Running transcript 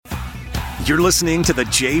You're listening to The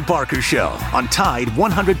Jay Barker Show on Tide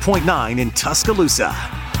 100.9 in Tuscaloosa.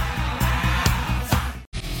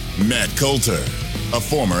 Matt Coulter, a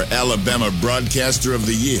former Alabama Broadcaster of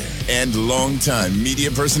the Year and longtime media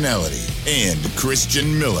personality, and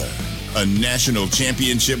Christian Miller, a national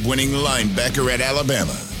championship-winning linebacker at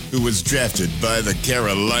Alabama who was drafted by the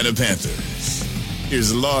Carolina Panthers.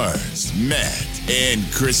 Here's Lars, Matt, and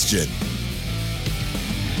Christian.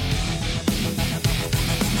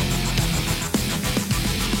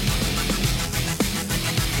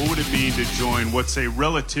 What would it mean to join what's a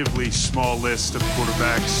relatively small list of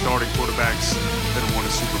quarterbacks, starting quarterbacks that have won a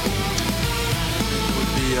Super Bowl? It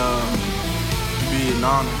would be an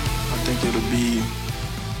honor. I think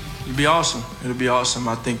it'd be awesome. It'll be awesome.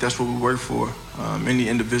 I think that's what we work for. Any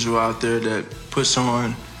individual out there that puts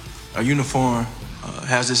on a uniform,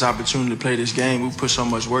 has this opportunity to play this game, we put so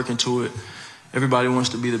much work into it. Everybody wants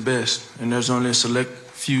to be the best, and there's only a select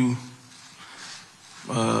few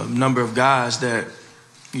number of guys that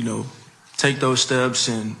take those steps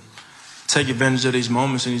and take advantage of these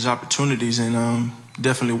moments and these opportunities, and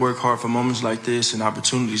definitely work hard for moments like this and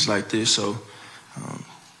opportunities like this. So,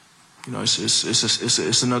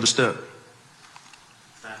 it's another step.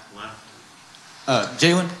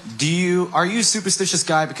 Jalen, are you a superstitious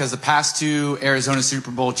guy? Because the past two Arizona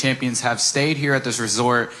Super Bowl champions have stayed here at this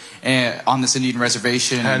resort and on this Indian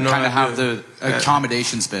reservation, and kind of how the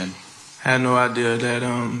accommodations been? I had no idea that.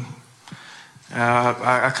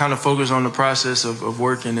 I kind of focus on the process of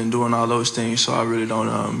working and doing all those things, so I really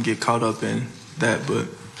don't get caught up in that, but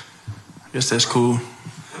I guess that's cool.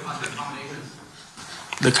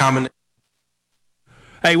 The combination.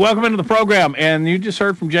 Hey, welcome into the program, and you just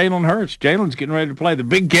heard from Jalen Hurts. Jalen's getting ready to play the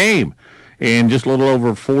big game in just a little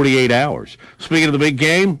over 48 hours. Speaking of the big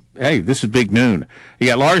game, hey, this is big noon. You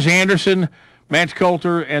got Lars Anderson, Matt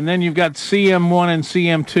Coulter, and then you've got CM1 and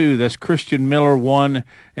CM2. That's Christian Miller 1,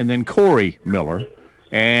 and then Corey Miller.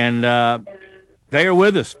 And they are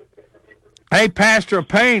with us. Hey, Pastor of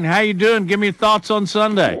Pain, how you doing? Give me your thoughts on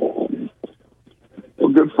Sunday. Well,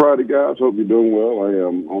 good Friday, guys. Hope you're doing well. I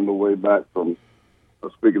am on the way back from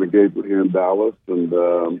speaking engagement here in Dallas, and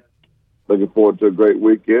looking forward to a great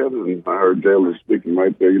weekend. And I heard Jalen speaking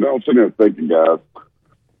right there. I'm sitting there thinking, guys,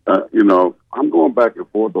 I'm going back and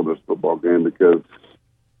forth on this football game because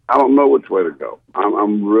I don't know which way to go.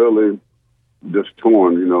 I'm really just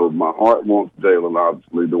torn. My heart wants Jalen,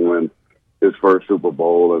 obviously, to win his first Super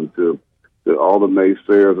Bowl, and to all the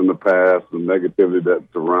naysayers in the past, the negativity that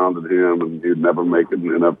surrounded him, and he'd never make it in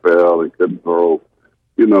the NFL and couldn't throw,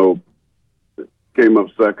 came up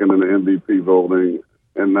second in the MVP voting,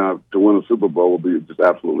 and now to win a Super Bowl would be just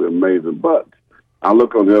absolutely amazing. But I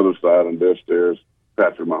look on the other side, and there's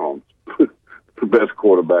Patrick Mahomes, the best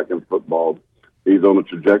quarterback in football. He's on a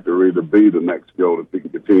trajectory to be the next GOAT if he can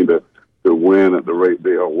continue to win at the rate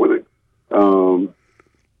they are winning.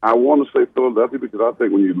 I want to say Philadelphia because I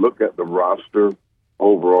think when you look at the roster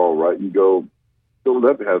overall, right, you go,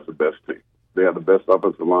 Philadelphia has the best team. They have the best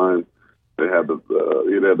offensive line. They have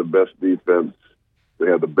the best defense. They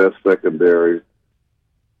have the best secondary,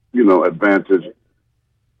 advantage,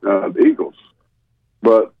 the Eagles.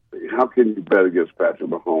 But how can you bet against Patrick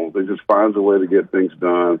Mahomes? They just finds a way to get things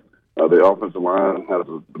done. The offensive line has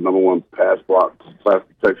the number one pass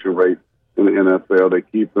protection rate in the NFL. They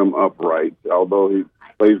keep them upright. Although he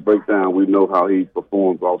plays breakdown, we know how he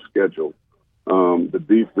performs off schedule. The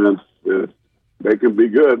defense they can be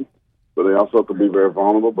good, but they also can be very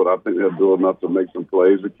vulnerable. But I think they'll do enough to make some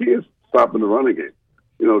plays. The key is stopping the running game.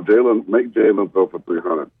 Make Jalen throw for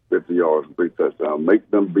 350 yards and 3 touchdowns. Make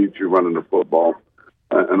them beat you running the football.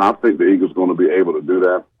 And I think the Eagles are going to be able to do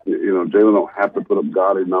that. Jalen don't have to put up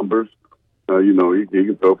gaudy numbers. He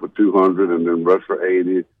can throw for 200 and then rush for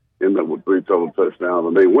 80, end up with 3 total touchdowns,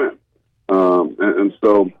 and they win. And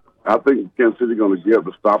so I think Kansas City is going to give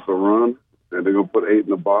to stop the run, and they're going to put 8 in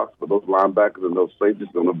the box. But those linebackers and those safeties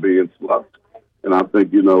are going to be in slump. And I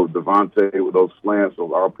think, Devontae with those slants,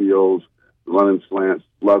 those RPOs, running slants,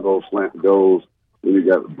 sluggo, slant goes. Then you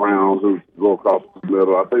got the Browns who go across the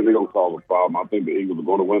middle. I think they're going to cause a problem. I think the Eagles are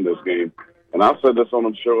going to win this game. And I said this on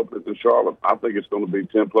the show up in Charlotte. I think it's going to be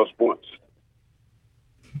 10-plus points.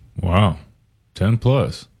 Wow,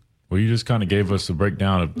 10-plus. Well, you just kind of gave us a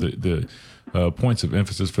breakdown of the points of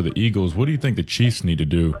emphasis for the Eagles. What do you think the Chiefs need to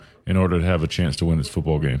do in order to have a chance to win this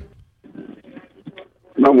football game?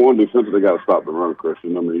 Number one, defensively, they got to stop the run,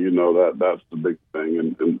 Christian. That's the big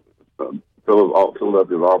thing. And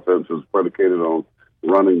Philadelphia's offense is predicated on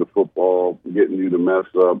running the football, getting you to mess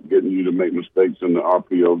up, getting you to make mistakes in the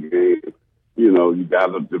RPO game. You got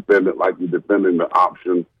to defend it like you're defending the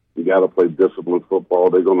option. You got to play disciplined football.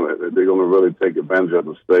 They're gonna really take advantage of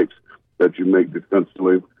mistakes. that you make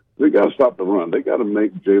defensively. They got to stop the run. They got to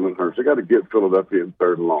make Jalen Hurts. They got to get Philadelphia in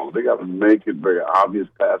third and long. They got to make it very obvious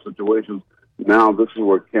pass situations. Now this is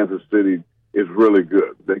where Kansas City is really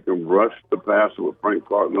good. They can rush the passer with Frank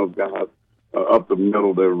Clark and those guys. Up the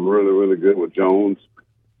middle, they're really, really good with Jones.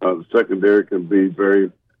 The secondary can be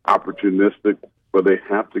very opportunistic, but they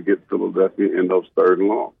have to get Philadelphia in those third and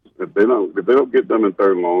longs. If they don't get them in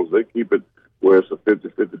third and longs, they keep it where it's a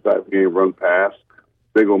 50-50 type game, run pass.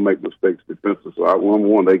 They're going to make mistakes defensively. So,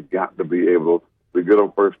 one, they got to be able to get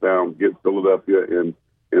on first down, get Philadelphia in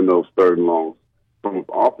those third and longs. From an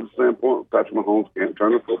offense standpoint, Patrick Mahomes can't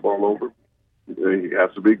turn the football over. He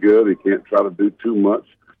has to be good. He can't try to do too much.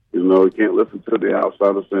 You know, he can't listen to the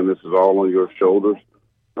outsiders saying this is all on your shoulders.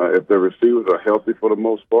 If their receivers are healthy for the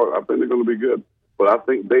most part, I think they're going to be good. But I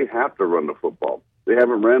think they have to run the football. They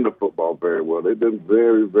haven't ran the football very well. They've been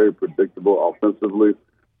very, very predictable offensively.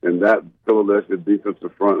 And that Philadelphia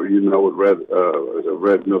defensive front, you know, with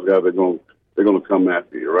Red Mills guys, they're going to come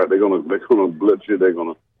after you, right? They're going to blitz you. They're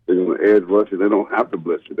going to edge rush you. They don't have to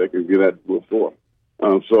blitz you. They can get at you before.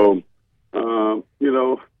 You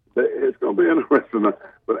know, it's going to be interesting.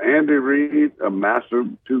 But Andy Reid, a master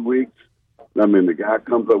 2 weeks. I mean, the guy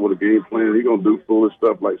comes up with a game plan. He's going to do foolish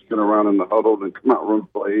stuff like spin around in the huddle and come out run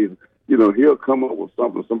plays. You know, he'll come up with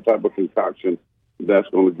something, some type of concoction that's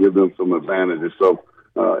going to give them some advantages. So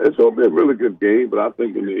it's going to be a really good game, but I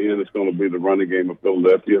think in the end it's going to be the running game of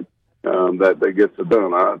Philadelphia that gets it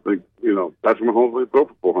done. I think, you know, Patrick Mahomes will throw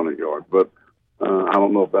for 400 yards, but I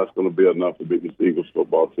don't know if that's going to be enough to beat this Eagles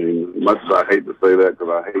football team. As much as I hate to say that because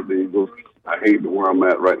I hate the Eagles, I hate where I'm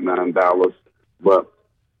at right now in Dallas, but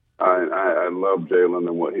I love Jalen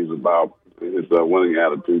and what he's about, his winning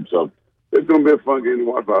attitude. So it's going to be a fun game to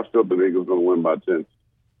watch, but I still think the Eagles are going to win by 10.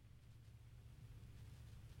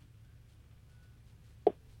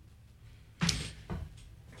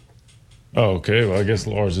 Oh, okay. Well, I guess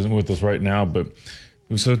Lars isn't with us right now, but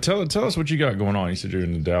so tell us what you got going on. You said you're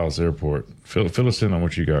in the Dallas airport. Fill us in on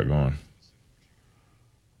what you got going.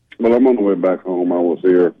 Well, I'm on the way back home. I was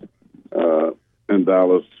here in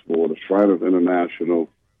Dallas for the Shriners International.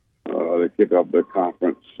 They kick off their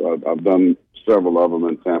conference. I've done several of them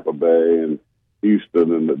in Tampa Bay and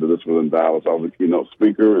Houston, and this was in Dallas. I was a keynote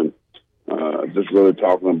speaker and just really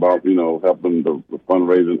talking about, you know, helping the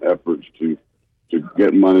fundraising efforts to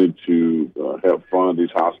get money to help fund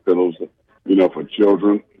these hospitals, you know, for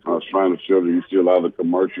children, Shriners children. You see a lot of the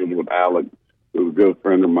commercials with Alec, who's a good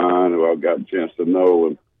friend of mine who I've got a chance to know,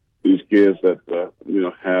 and these kids that, you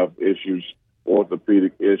know, have issues,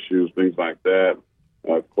 orthopedic issues, things like that,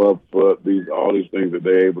 club foot, all these things that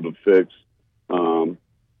they're able to fix,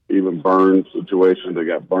 even burn situations. They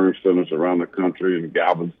got burn centers around the country in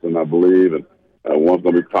Galveston, I believe, and one's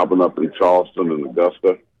going to be popping up in Charleston and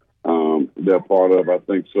Augusta. They're part of, I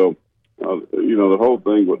think. So, you know, the whole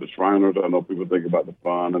thing with the Shriners, I know people think about the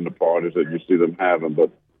fun and the parties that you see them having,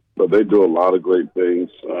 but they do a lot of great things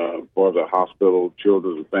as far as the hospital,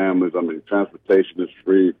 children and families. I mean, transportation is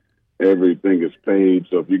free. Everything is paid.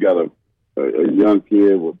 So if you got a young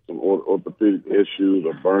kid with some orthopedic issues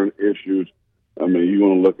or burn issues, I mean, you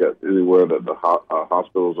want to look at anywhere that the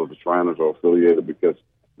hospitals or the Shriners are affiliated because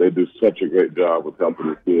they do such a great job with helping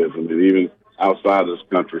the kids. I mean, even outside of this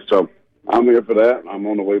country. So I'm here for that. I'm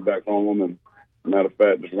on the way back home. And matter of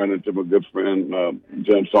fact, just ran into my good friend,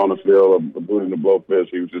 Jim Sonnefield of Booty and the Blowfish.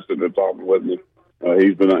 He was just sitting there talking with me.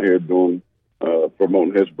 He's been out here doing,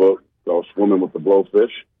 promoting his book called Swimming with the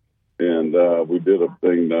Blowfish. And we did a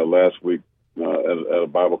thing last week at a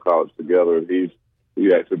Bible college together. And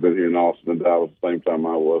he actually been here in Austin and Dallas the same time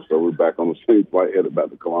I was. So we're back on the same flight headed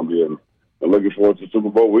back to Columbia. And looking forward to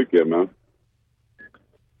Super Bowl weekend, man.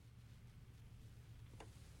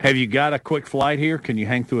 Have you got a quick flight here? Can you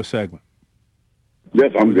hang through a segment?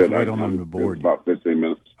 Yes, I'm good. Right on the board. About 15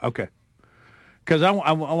 minutes. Okay. Because I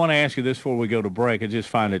want to ask you this before we go to break. I just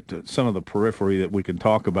find it some of the periphery that we can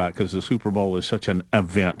talk about because the Super Bowl is such an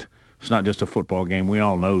event. It's not just a football game. We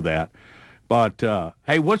all know that. But,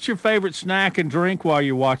 hey, what's your favorite snack and drink while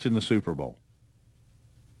you're watching the Super Bowl?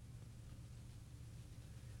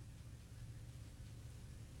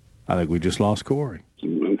 I think we just lost Corey.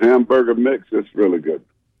 Hamburger mix is really good.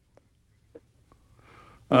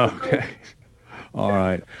 Okay. All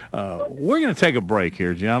right. We're going to take a break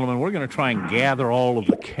here, gentlemen. We're going to try and gather all of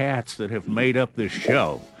the cats that have made up this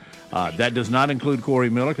show. That does not include Corey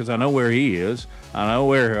Miller because I know where he is. I know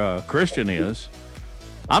where Christian is.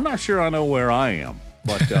 I'm not sure I know where I am.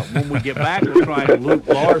 But when we get back, we're trying to loop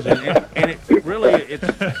Lars. And it really,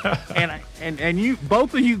 and you,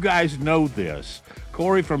 both of you guys know this.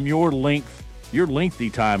 Corey, from your lengthy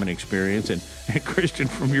time and experience, and Christian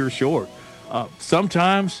from your short.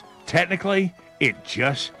 Sometimes technically, it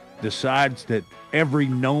just decides that every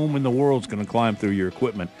gnome in the world is going to climb through your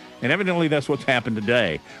equipment. And evidently that's what's happened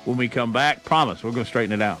today. When we come back, promise, we're going to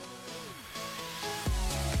straighten it out.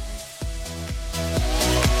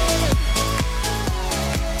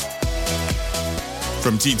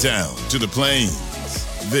 From T-Town to the Plains,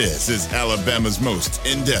 this is Alabama's most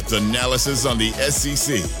in-depth analysis on the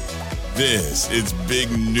SEC. This is Big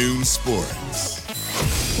Noon Sports.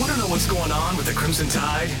 Want to know what's going on with the Crimson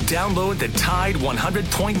Tide? Download the Tide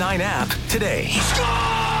 100.9 app today. Score!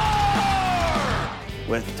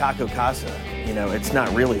 With Taco Casa, it's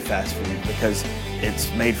not really fast food because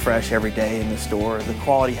it's made fresh every day in the store. The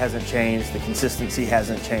quality hasn't changed. The consistency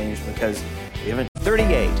hasn't changed because we haven't.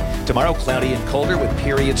 38. Tomorrow, cloudy and colder with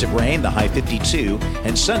periods of rain, the high 52.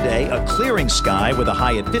 And Sunday, a clearing sky with a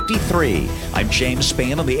high at 53. I'm James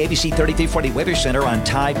Spain on the ABC 3340 Weather Center on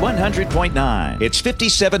Tide 100.9. It's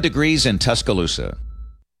 57 degrees in Tuscaloosa.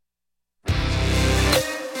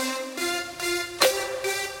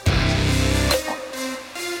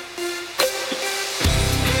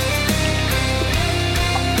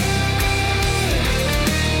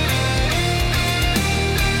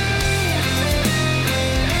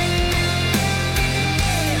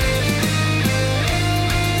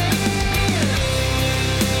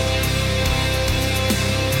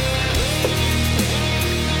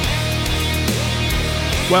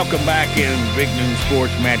 Welcome back in Big Noon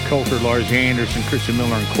Sports. Matt Coulter, Lars Anderson, Christian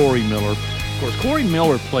Miller, and Corey Miller. Of course, Corey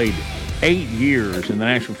Miller played 8 years in the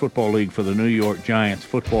National Football League for the New York Giants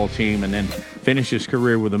football team and then finished his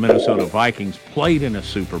career with the Minnesota Vikings, played in a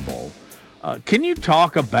Super Bowl. Can you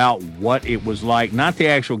talk about what it was like, not the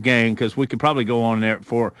actual game, because we could probably go on there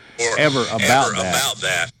forever about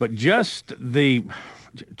that, but just the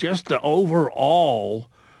overall,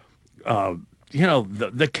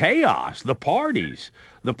 the chaos, the parties,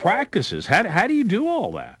 the practices. How do you do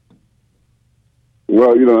all that?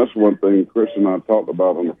 Well, that's one thing Chris and I talked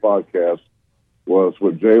about on the podcast was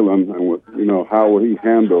with Jalen and with, how will he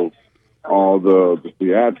handle all the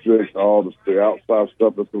theatrics, all the outside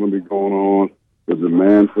stuff that's going to be going on, the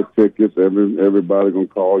demand for tickets. Everybody going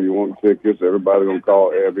to call you want tickets. Everybody going to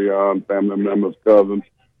call Avion, family members, cousins,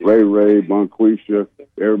 Ray, Bonquisha.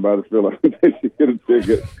 Everybody feel like they should get a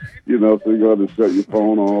ticket, so you're going to shut your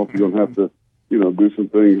phone off. You're going to have to, do some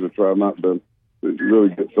things to try not to really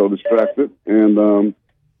get so distracted. And,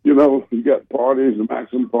 you got parties, the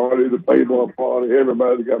Maxim party, the baseball party,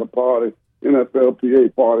 everybody's got a party,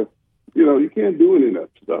 NFLPA party. You can't do any of that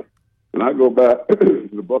stuff. And I go back to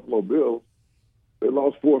the Buffalo Bills. They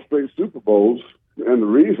lost 4 straight Super Bowls, and the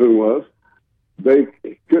reason was they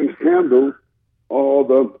couldn't handle all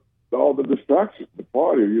the distractions, the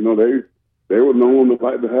party. They were known to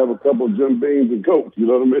like to have a couple of Jim Beams and Cokes. You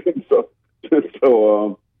know what I mean? So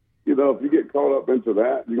if you get caught up into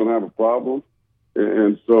that, you're gonna have a problem.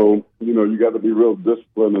 And so you got to be real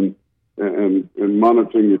disciplined and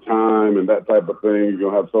monitoring your time and that type of thing. You're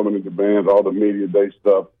gonna have so many demands, all the media day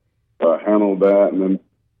stuff, handle that, and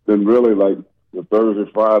then really like the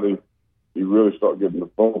Thursday, Friday, you really start getting the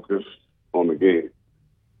focus on the game.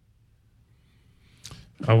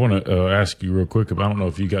 I want to ask you real quick. I don't know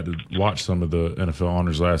if you got to watch some of the NFL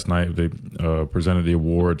honors last night. They presented the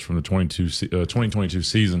awards from the 2022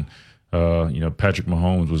 season. Patrick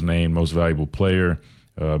Mahomes was named Most Valuable Player.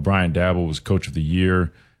 Brian Dabble was Coach of the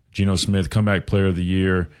Year. Geno Smith, Comeback Player of the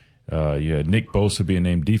Year. You had Nick Bosa being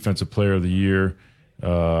named Defensive Player of the Year.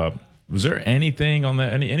 Was there anything on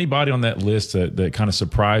that? Anybody on that list that kind of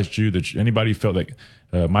surprised you? That anybody felt like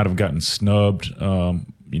might have gotten snubbed? In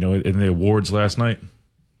the awards last night.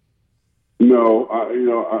 No,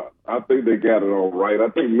 I think they got it all right. I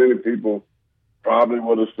think many people probably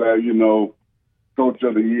would have said, Coach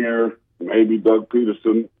of the Year, maybe Doug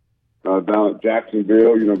Peterson down at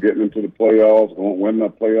Jacksonville, getting into the playoffs, winning a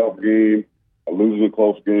playoff game, losing a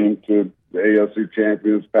close game to the AFC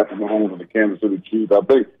champions, Patrick Mahomes and the Kansas City Chiefs. I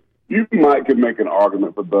think you could make an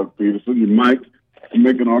argument for Doug Peterson. You might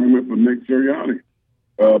make an argument for Nick Sirianni.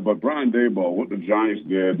 But Brian Daboll, what the Giants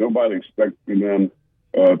did, nobody expected them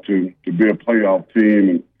to be a playoff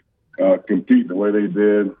team and compete the way they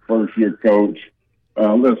did, first-year coach.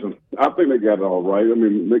 Listen, I think they got it all right. I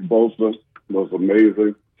mean, Nick Bosa was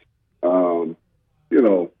amazing.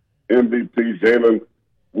 MVP Jalen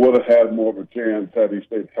would have had more of a chance had he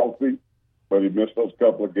stayed healthy, but he missed those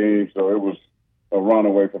couple of games, so it was a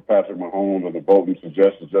runaway for Patrick Mahomes, and the voting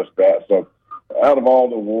suggested just that. So out of all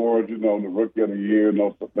the awards, the Rookie of the Year and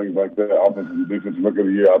those things like that, Offensive and Defensive Rookie of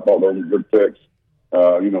the Year, I thought those were good picks.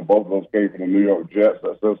 Both of those came from the New York Jets.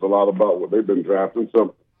 That says a lot about what they've been drafting.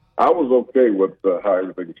 So I was okay with how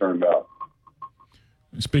everything turned out.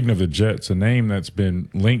 Speaking of the Jets, a name that's been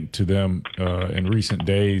linked to them in recent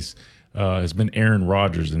days has been Aaron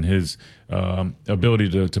Rodgers and his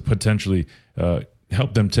ability to potentially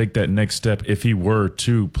help them take that next step if he were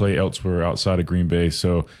to play elsewhere outside of Green Bay.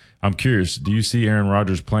 So I'm curious, do you see Aaron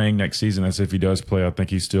Rodgers playing next season? As if he does play, I think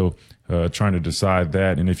he's still trying to decide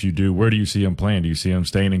that. And if you do, where do you see him playing? Do you see him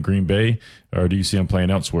staying in Green Bay, or do you see him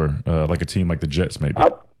playing elsewhere, like a team like the Jets maybe?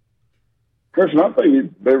 Christian, I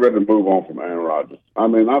think they're ready to move on from Aaron Rodgers. I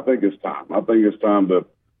mean, I think it's time. I think it's time to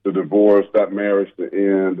divorce, that marriage to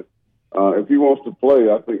end. If he wants to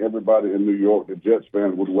play, I think everybody in New York, the Jets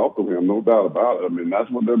fans, would welcome him, no doubt about it. I mean,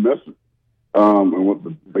 that's what they're missing.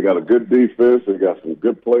 They got a good defense. They got some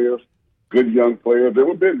good players, good young players. They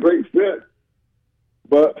would be a great fit.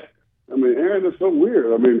 But, I mean, Aaron is so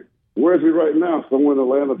weird. I mean, where is he right now? Somewhere in the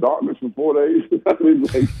land of darkness for 4 days? I mean,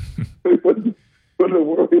 like, what in the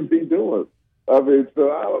world is he doing? I mean,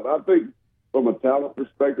 so I think from a talent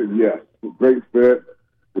perspective, yes, great fit.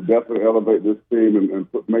 Would definitely elevate this team and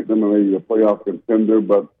make them a playoff contender.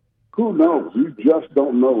 But who knows? You just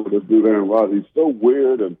don't know what this dude Aaron Rodgers. He's so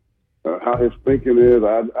weird, and how his thinking is.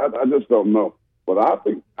 I just don't know. But I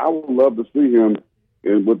think I would love to see him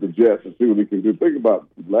with the Jets and see what he can do. Think about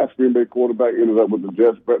it. Last Green Bay quarterback ended up with the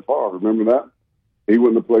Jets, Brett Favre. Remember that? He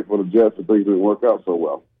wouldn't have played for the Jets if things didn't work out so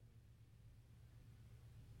well.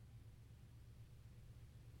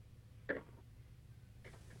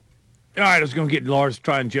 All right, I was going to get Lars to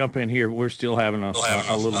try and jump in here. We're still having a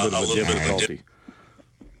little bit of a difficulty.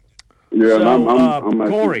 Yeah, so, I'm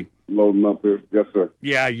Corey, loading up here. Yes, sir.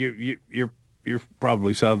 Yeah, you're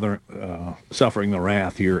probably suffering the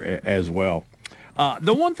wrath here as well.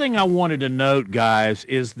 The one thing I wanted to note, guys,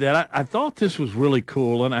 is that I thought this was really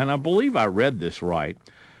cool, and I believe I read this right.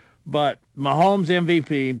 But Mahomes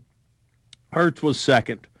MVP, Hurts was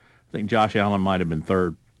second. I think Josh Allen might have been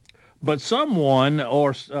third. But someone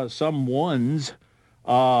or someone's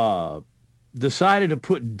decided to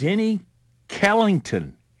put Denny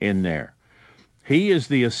Kellington in there. He is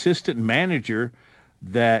the assistant manager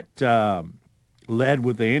that led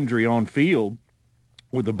with the injury on field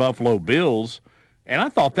with the Buffalo Bills. And I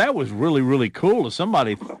thought that was really, really cool if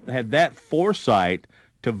somebody had that foresight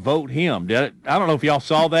to vote him. I don't know if y'all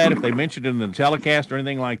saw that, if they mentioned it in the telecast or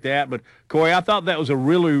anything like that. But, Corey, I thought that was a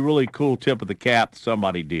really, really cool tip of the cap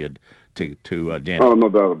somebody did to Denny. Oh, no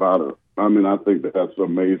doubt about it. I mean, I think that's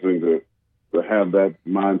amazing to have that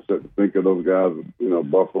mindset, to think of those guys,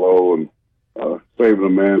 Buffalo and saving a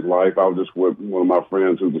man's life. I was just with one of my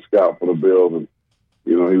friends who's a scout for the Bills, and,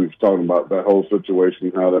 he was talking about that whole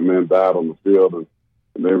situation, how that man died on the field, and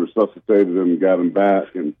they resuscitated him and got him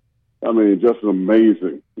back. And, I mean, just an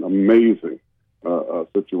amazing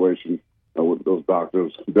situation with those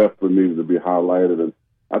doctors. Definitely needed to be highlighted, and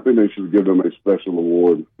I think they should give them a special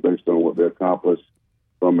award based on what they accomplished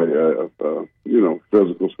from a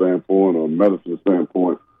physical standpoint or medicine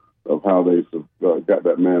standpoint of how they got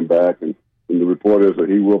that man back. And the report is that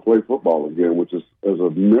he will play football again, which is a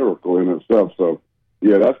miracle in itself. So,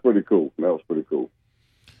 yeah, that's pretty cool. That was pretty cool.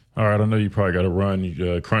 All right, I know you probably got to run,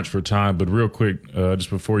 you crunch for time, but real quick, just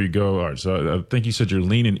before you go, all right, so I think you said you're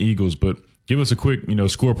leaning Eagles, but give us a quick,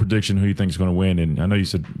 score prediction, who you think is going to win. And I know you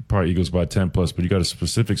said probably Eagles by 10+, but you got a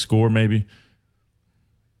specific score maybe?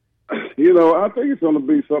 I think it's going to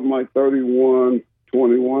be something like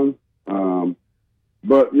 31-21.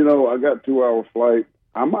 But, I got a 2-hour flight.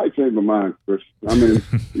 I might change my mind, Chris. I mean,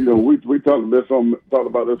 we talked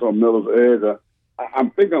about this on Miller's Edge. I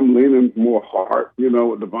think I'm leaning more hard, with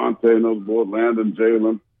Devontae and those boys, Landon,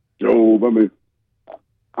 Jalen, Job. I mean,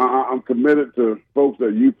 I'm committed to folks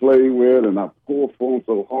that you play with, and I pull for them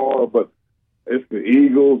so hard. But it's the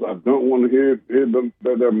Eagles. I don't want to hear them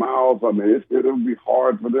their mouths. I mean, it'll be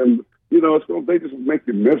hard for them. They just make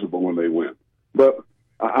you miserable when they win. But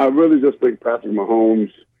I really just think Patrick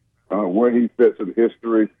Mahomes, where he fits in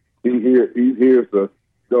history, he hears the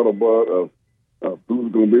scuttlebutt of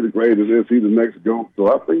who's going to be the greatest. Is he the next GOAT?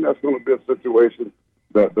 So I think that's going to be a situation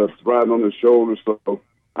that's riding on his shoulders. So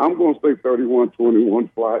I'm going to say 31-21,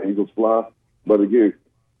 fly, Eagles fly. But again,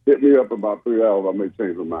 hit me up in about 3 hours. I may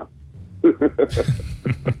change my mind.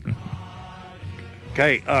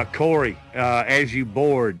 Okay, Corey, as you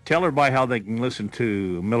board, tell everybody how they can listen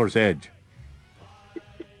to Miller's Edge.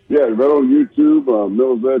 Yeah, right on YouTube,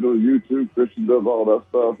 Miller's Edge on YouTube. Christian does all that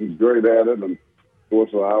stuff. He's great at it. And, of course,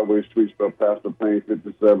 I always tweet stuff, Pastor Payne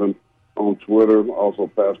 57 on Twitter, also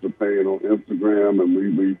Pastor Payne on Instagram.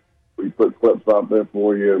 And we put clips out there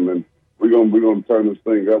for you. And then we're gonna turn this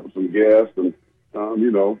thing up with some guests. And,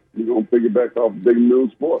 we're going to piggyback off Big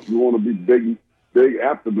Noon Sports. We want to be big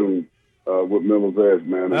afternoon with Miller's Edge,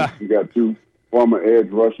 man. And we got two former edge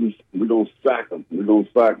rushers. We're going to sack them. We're going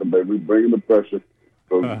to sack them, baby. We're bringing the pressure.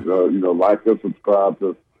 So, like and subscribe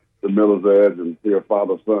to Miller's Edge and hear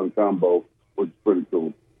father-son combo, which is pretty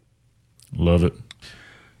cool. Love it.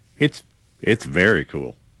 It's very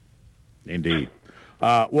cool. Indeed.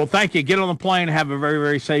 Well, thank you. Get on the plane, have a very,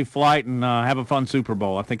 very safe flight, and have a fun Super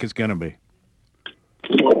Bowl. I think it's going to be.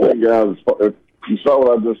 Well, hey, guys, if you saw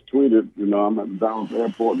what I just tweeted, I'm at the Dallas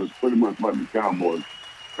airport, and it's pretty much like the Cowboys.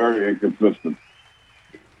 Very inconsistent.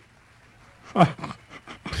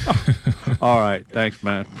 All right. Thanks,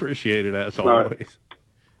 man. Appreciate it, as always.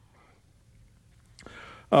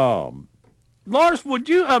 Right. Lars,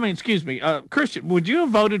 Christian, would you have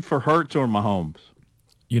voted for Hurts or Mahomes?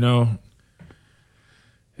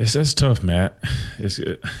 That's tough, Matt.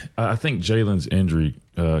 I think Jalen's injury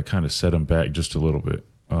kind of set him back just a little bit.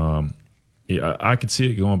 I could see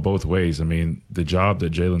it going both ways. I mean, the job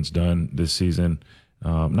that Jalen's done this season,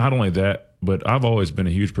 not only that, but I've always been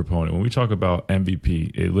a huge proponent. When we talk about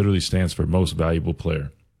MVP, it literally stands for most valuable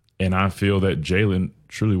player. And I feel that Jalen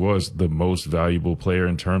truly was the most valuable player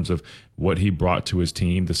in terms of what he brought to his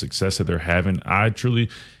team, the success that they're having. I truly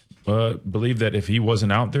believe that if he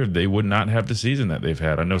wasn't out there, they would not have the season that they've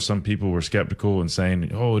had. I know some people were skeptical and saying,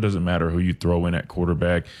 it doesn't matter who you throw in at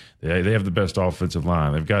quarterback. They have the best offensive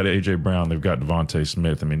line. They've got A.J. Brown. They've got Devontae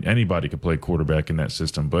Smith. I mean, anybody could play quarterback in that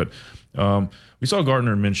system. But we saw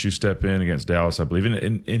Gardner Minshew step in against Dallas, I believe,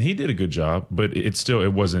 and he did a good job. But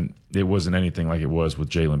it wasn't anything like it was with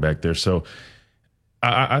Jalen back there. So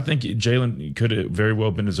I think Jalen could have very well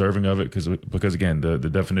been deserving of it because again, the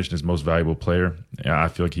definition is most valuable player. I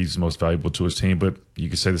feel like he's most valuable to his team, but you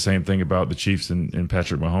could say the same thing about the Chiefs and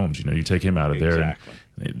Patrick Mahomes. You take him out of there,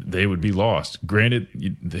 and they would be lost.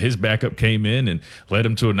 Granted, his backup came in and led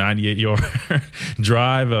him to a 98-yard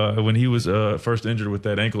drive when he was first injured with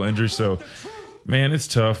that ankle injury. So, man, it's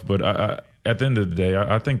tough, but at the end of the day,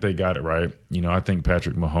 I think they got it right. I think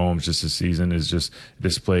Patrick Mahomes just this season has just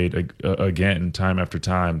displayed again, time after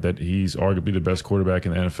time, that he's arguably the best quarterback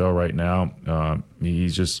in the NFL right now.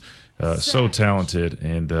 He's just so talented,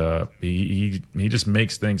 and he just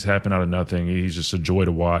makes things happen out of nothing. He's just a joy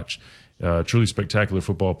to watch. Truly spectacular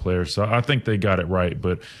football player. So I think they got it right,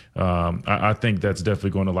 but I think that's definitely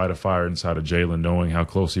going to light a fire inside of Jalen, knowing how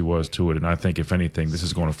close he was to it. And I think, if anything, this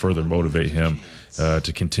is going to further motivate him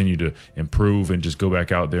to continue to improve and just go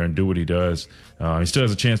back out there and do what he does. He still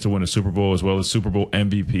has a chance to win a Super Bowl as well as Super Bowl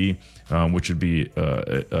MVP, which would be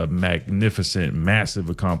a magnificent,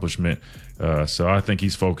 massive accomplishment. So I think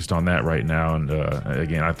he's focused on that right now. And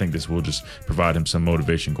again, I think this will just provide him some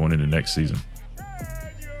motivation going into next season.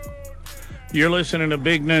 You're listening to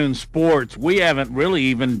Big Noon Sports. We haven't really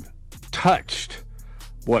even touched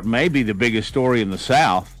what may be the biggest story in the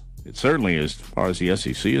South. It certainly is, as far as the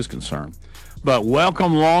SEC is concerned. But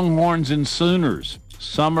welcome Longhorns and Sooners,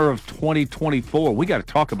 summer of 2024. We got to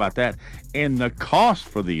talk about that and the cost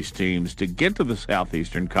for these teams to get to the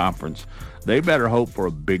Southeastern Conference. They better hope for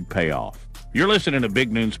a big payoff. You're listening to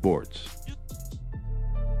Big Noon Sports.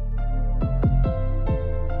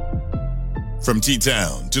 From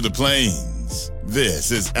T-Town to the Plains,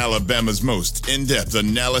 this is Alabama's most in-depth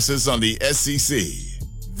analysis on the SEC.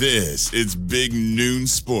 This is Big Noon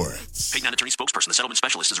Sports. Payton attorney spokesperson, the settlement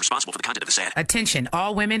specialist, is responsible for the content of this ad. Attention,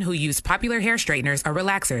 all women who use popular hair straighteners or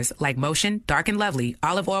relaxers like Motion, Dark and Lovely,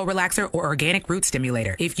 Olive Oil Relaxer, or Organic Root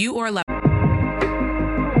Stimulator. If you or a lover...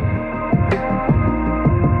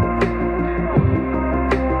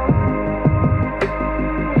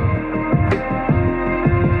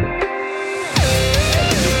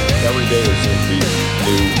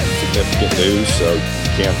 Significant news, so you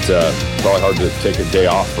can't, probably hard to take a day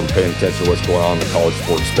off from paying attention to what's going on in the college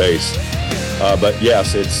sports space. But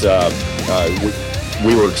yes, it's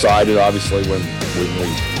we were excited, obviously, when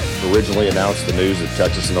we originally announced the news that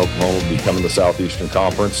Texas and Oklahoma would be coming to the Southeastern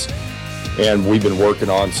Conference. And we've been working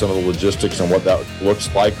on some of the logistics on what that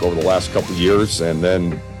looks like over the last couple of years. And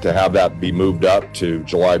then to have that be moved up to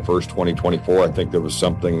July 1st, 2024, I think that was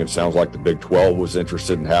something it sounds like the Big 12 was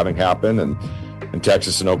interested in having happen. And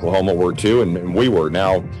Texas and Oklahoma were too, and we were.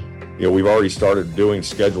 Now, we've already started doing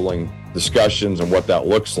scheduling discussions and what that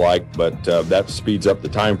looks like, but that speeds up the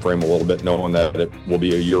time frame a little bit, knowing that it will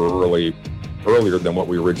be a year earlier than what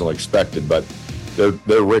we originally expected. But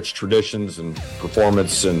their rich traditions and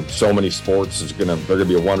performance in so many sports they're gonna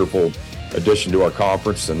be a wonderful addition to our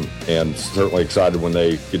conference, and certainly excited when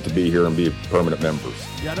they get to be here and be permanent members.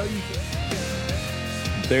 Yeah, I know you can.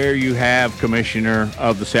 There you have Commissioner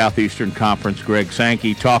of the Southeastern Conference, Greg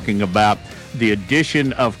Sankey, talking about the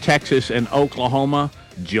addition of Texas and Oklahoma,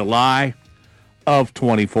 July of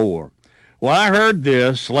 24. Well, I heard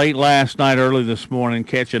this late last night, early this morning,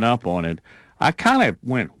 catching up on it. I kind of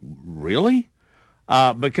went, really?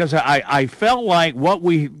 Because I felt like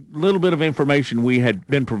little bit of information we had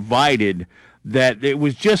been provided, that it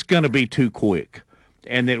was just going to be too quick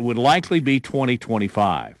and that it would likely be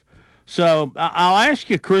 2025. So I'll ask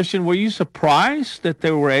you, Christian, were you surprised that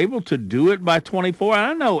they were able to do it by 24?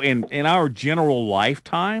 I know in our general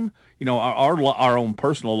lifetime, our own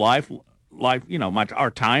personal life,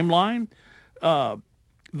 our timeline,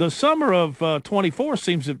 the summer of 24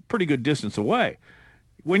 seems a pretty good distance away.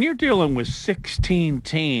 When you're dealing with 16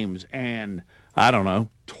 teams and,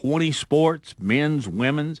 20 sports, men's,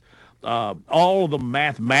 women's, all of the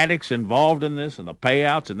mathematics involved in this and the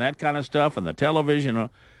payouts and that kind of stuff and the television,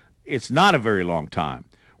 it's not a very long time.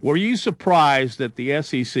 Were you surprised that the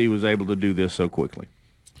SEC was able to do this so quickly?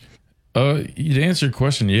 To answer your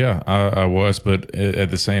question, yeah, I was, but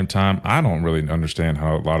at the same time, I don't really understand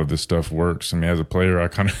how a lot of this stuff works. I mean, as a player, I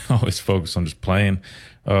kind of always focus on just playing.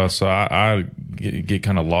 So I get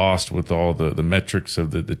kind of lost with all the metrics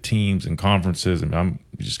of the teams and conferences, and I'm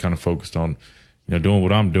just kind of focused on, doing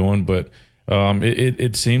what I'm doing. But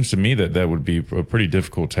it seems to me that would be a pretty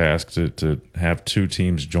difficult task to have two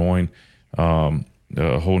teams join a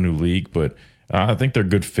whole new league. But I think they're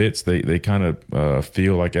good fits. They kind of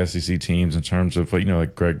feel like SEC teams in terms of,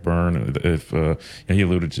 like Greg Byrne, if he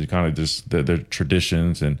alluded to kind of just their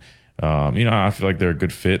traditions. And, I feel like they're a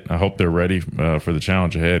good fit. I hope they're ready for the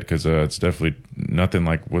challenge ahead, because it's definitely nothing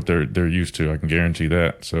like what they're used to. I can guarantee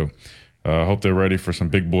that. So I hope they're ready for some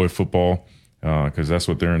big boy football, because that's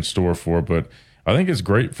what they're in store for. But I think it's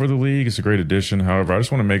great for the league. It's a great addition. However, I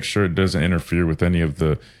just want to make sure it doesn't interfere with any of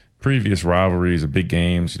the previous rivalries, the big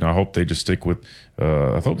games. I hope they just stick with.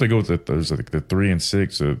 I hope they go with the 3 and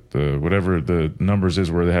 6, the whatever the numbers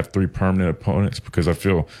is, where they have 3 permanent opponents. Because I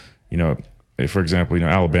feel, for example,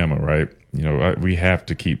 Alabama, right? We have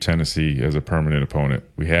to keep Tennessee as a permanent opponent.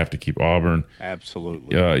 We have to keep Auburn.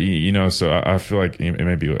 Absolutely. So I feel like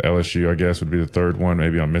maybe LSU, I guess, would be the third one.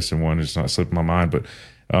 Maybe I'm missing one. It's not slipping my mind. But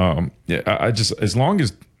I just, as long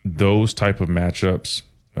as those type of matchups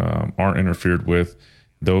aren't interfered with,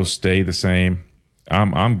 those stay the same,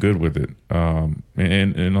 I'm good with it. And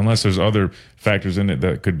unless there's other factors in it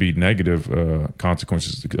that could be negative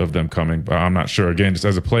consequences of them coming, but I'm not sure. Again, just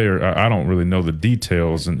as a player, I don't really know the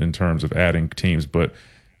details in terms of adding teams, but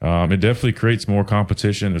it definitely creates more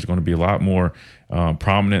competition. There's going to be a lot more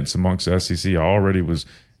prominence amongst the SEC. I already was,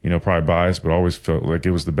 probably biased, but always felt like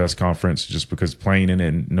it was the best conference, just because playing in it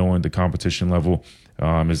and knowing the competition level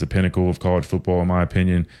is the pinnacle of college football, in my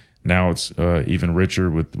opinion. Now it's even richer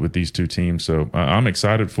with these two teams. So I'm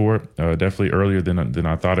excited for it. Definitely earlier than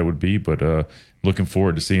I thought it would be, but looking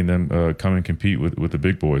forward to seeing them come and compete with the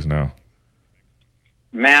big boys now.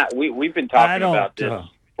 Matt, we've been talking about this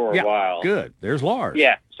for a while. Good. There's Lars.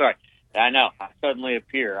 Yeah, sorry. I know. I suddenly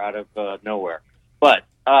appear out of nowhere. But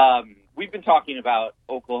we've been talking about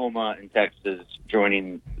Oklahoma and Texas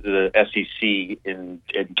joining the SEC in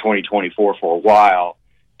 2024 for a while.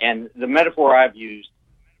 And the metaphor I've used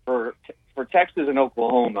for Texas and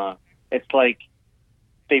Oklahoma, it's like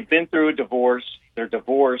they've been through a divorce, they're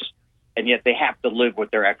divorced, and yet they have to live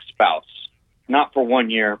with their ex-spouse. Not for 1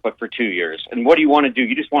 year, but for 2 years. And what do you want to do?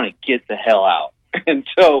 You just want to get the hell out. And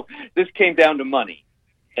so this came down to money.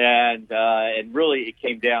 And really it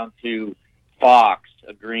came down to Fox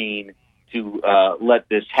agreeing to let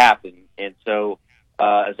this happen. And so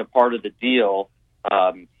as a part of the deal,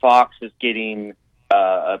 Fox is getting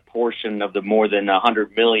a portion of the more than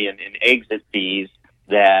 $100 million in exit fees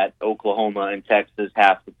that Oklahoma and Texas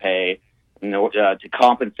have to pay to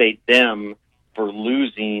compensate them for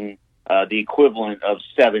losing the equivalent of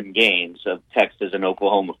 7 games of Texas and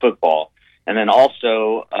Oklahoma football. And then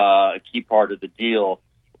also a key part of the deal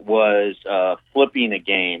was flipping a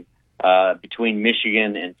game between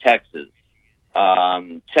Michigan and Texas.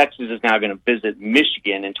 Texas is now going to visit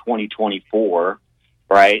Michigan in 2024.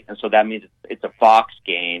 Right, and so that means it's a Fox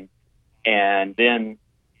game, and then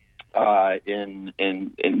then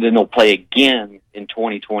they'll play again in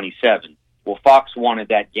 2027. Well, Fox wanted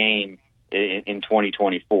that game in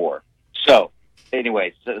 2024. So,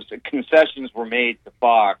 anyways, so concessions were made to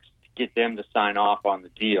Fox to get them to sign off on the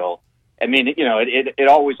deal. I mean, it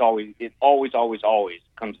always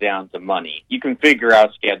comes down to money. You can figure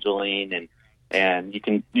out scheduling and you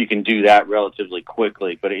can do that relatively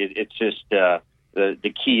quickly, but it's just.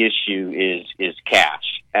 The key issue is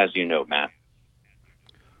cash, as you know, Matt.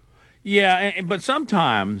 Yeah, but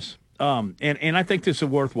sometimes, and I think this is a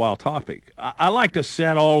worthwhile topic, I like to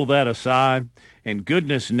set all of that aside, and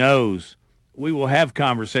goodness knows we will have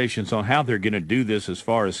conversations on how they're going to do this as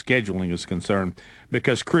far as scheduling is concerned,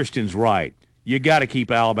 because Christian's right. You got to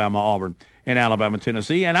keep Alabama, Auburn. and Alabama,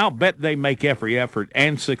 Tennessee, and I'll bet they make every effort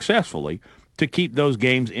and successfully to keep those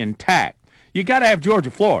games intact. You got to have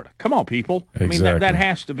Georgia, Florida. Come on, people. Exactly. I mean, that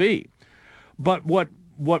has to be. But what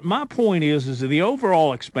my point is that the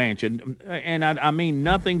overall expansion, and I mean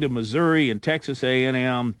nothing to Missouri and Texas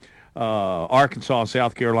A&M, Arkansas,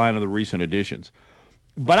 South Carolina, the recent additions.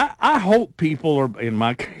 But I hope people are, in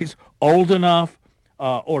my case, old enough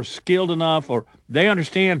or skilled enough, or they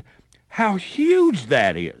understand how huge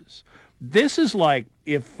that is. This is like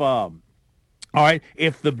if the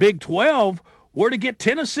Big 12 were to get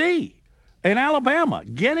Tennessee and Alabama,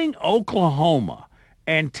 getting Oklahoma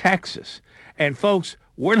and Texas. And, folks,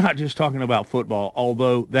 we're not just talking about football,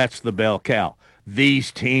 although that's the bell cow.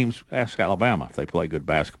 These teams, ask Alabama if they play good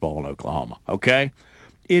basketball in Oklahoma, okay?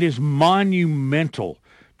 It is monumental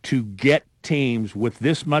to get teams with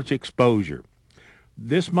this much exposure,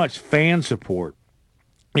 this much fan support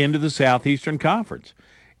into the Southeastern Conference.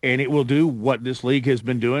 And it will do what this league has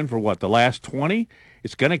been doing for, the last 20?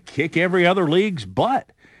 It's going to kick every other league's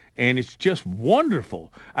butt. And it's just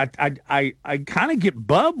wonderful. I kind of get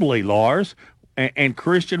bubbly, Lars and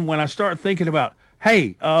Christian, when I start thinking about,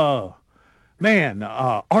 hey, Arkansas,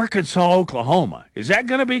 Oklahoma. Is that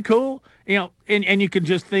going to be cool? You know, and you can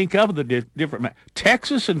just think of the different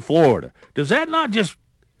Texas and Florida. Does that not just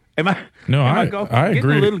I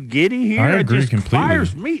agree. A little giddy here. I agree completely.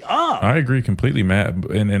 Fires me up. I agree completely, Matt.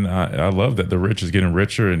 And I love that the rich is getting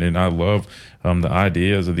richer, and I love the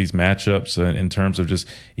ideas of these matchups in terms of just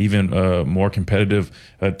even more competitive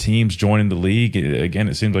teams joining the league. Again,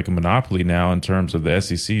 it seems like a monopoly now in terms of the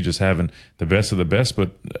SEC just having the best of the best.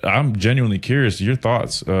 But I'm genuinely curious your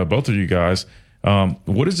thoughts, both of you guys.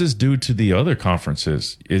 What does this do to the other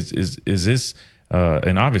conferences? Is this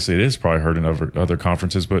and obviously it is probably hurting other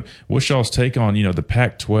conferences, but what's y'all's take on, the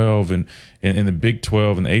Pac-12 and the Big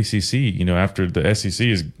 12 and the ACC, after the SEC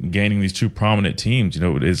is gaining these two prominent teams,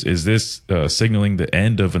 is this signaling the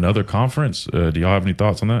end of another conference? Do y'all have any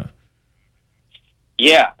thoughts on that?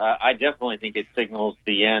 Yeah, I definitely think it signals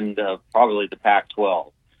the end of probably the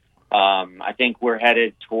Pac-12. I think we're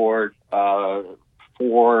headed toward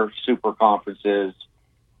 4 super conferences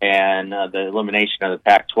and the elimination of the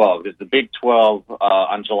Pac-12. Because the Big 12,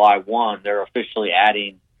 on July 1, they're officially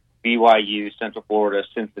adding BYU, Central Florida,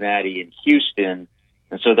 Cincinnati, and Houston.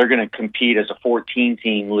 And so they're going to compete as a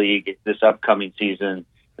 14-team league this upcoming season and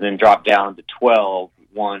then drop down to 12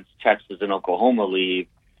 once Texas and Oklahoma leave.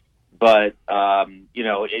 But,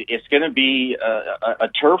 it's going to be a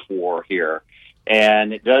turf war here.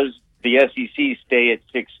 And it does the SEC stay at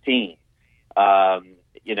 16.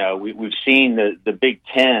 We've seen the Big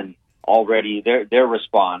Ten already, their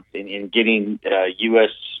response in getting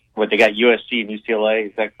they got USC and UCLA.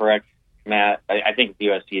 Is that correct, Matt? I think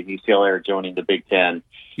USC and UCLA are joining the Big Ten.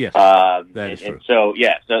 Yes, that is true. And so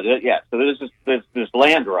there's this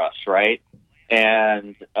land rush, right?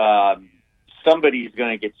 And somebody's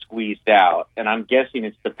going to get squeezed out, and I'm guessing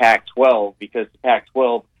it's the Pac-12 because the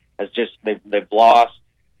Pac-12 has they've lost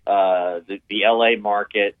the LA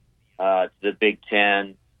market to the Big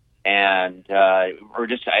Ten, and I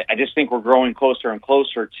just think we're growing closer and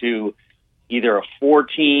closer to either a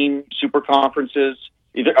 4-team super conferences,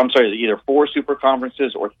 either 4 super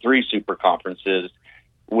conferences or 3 super conferences.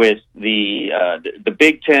 With the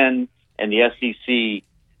Big Ten and the SEC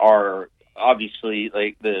are obviously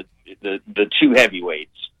like the 2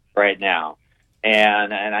 heavyweights right now,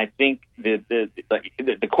 and I think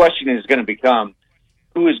the question is going to become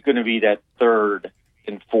who is going to be that 3rd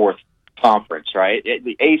and 4th conference, right?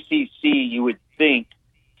 The ACC, you would think,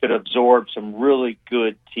 could absorb some really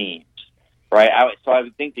good teams, right? So I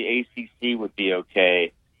would think the ACC would be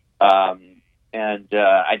okay, and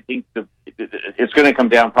I think it's going to come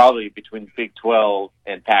down probably between Big 12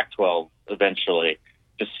 and Pac-12 eventually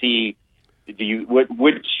to see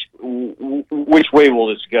which way will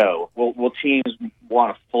this go? Will teams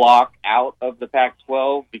want to flock out of the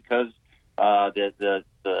Pac-12 because the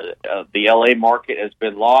LA market has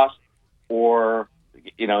been lost, or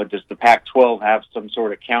does the Pac-12 have some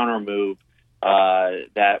sort of counter move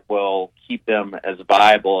that will keep them as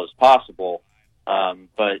viable as possible?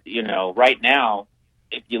 But right now,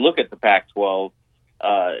 if you look at the Pac-12,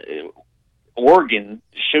 Oregon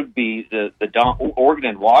should be Oregon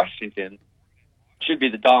and Washington should be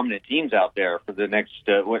the dominant teams out there for the next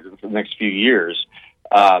few years.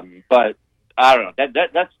 But I don't know.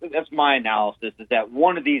 That's my analysis. Is that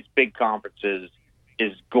one of these big conferences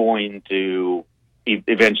is going to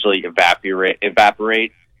eventually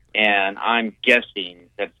evaporate, and I'm guessing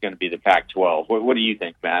that's going to be the Pac-12. What do you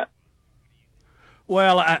think, Matt?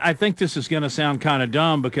 Well, I think this is going to sound kind of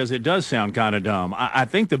dumb because it does sound kind of dumb. I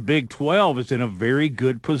think the Big 12 is in a very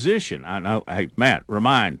good position. I know. Hey, Matt,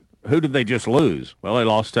 remind, who did they just lose? Well, they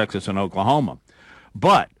lost Texas and Oklahoma.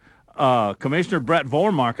 But Commissioner Brett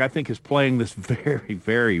Vormark, I think, is playing this very,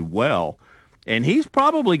 very well. And he's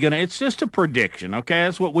probably going to – it's just a prediction, okay?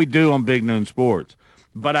 That's what we do on Big Noon Sports.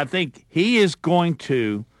 But I think he is going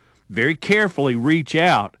to very carefully reach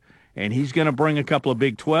out, and he's going to bring a couple of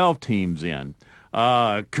Big 12 teams in.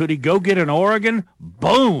 Could he go get an Oregon?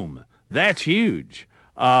 Boom. That's huge.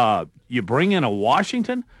 You bring in a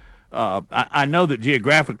Washington? I know that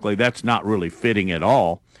geographically that's not really fitting at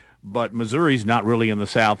all, but Missouri's not really in the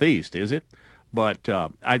southeast, is it? But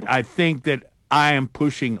I think that I am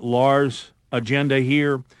pushing Lars' agenda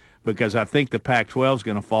here because I think the Pac-12 is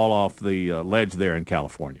going to fall off the ledge there in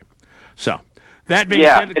California. So that being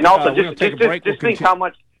said, and also just think how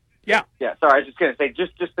much. Yeah. Yeah. Sorry, I was just going to say,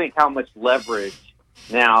 just think how much leverage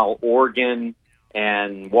now Oregon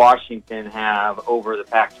and Washington have over the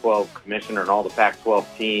Pac-12 commissioner and all the Pac-12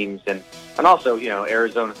 teams, and also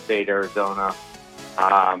Arizona State, Arizona.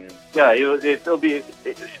 It'll be.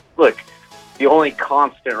 Look, the only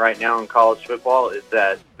constant right now in college football is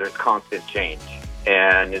that there's constant change,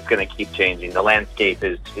 and it's going to keep changing. The landscape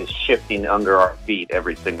is shifting under our feet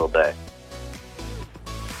every single day.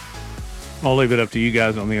 I'll leave it up to you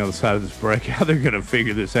guys on the other side of this break how they're going to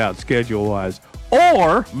figure this out schedule-wise.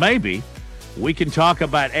 Or maybe we can talk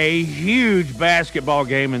about a huge basketball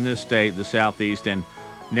game in this state, the Southeast, and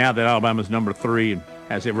now that Alabama's number 3 and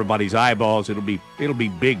has everybody's eyeballs, it'll be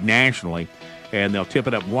big nationally, and they'll tip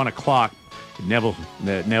it up 1 o'clock at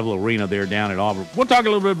Neville Arena there down at Auburn. We'll talk a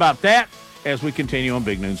little bit about that as we continue on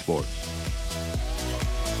Big Noon Sports.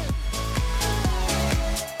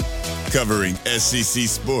 Covering SEC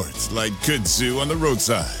sports like kudzu on the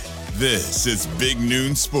roadside. This is Big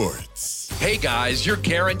Noon Sports. Hey guys, you're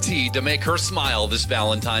guaranteed to make her smile this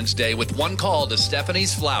Valentine's Day with one call to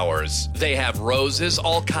Stephanie's Flowers. They have roses,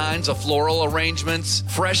 all kinds of floral arrangements,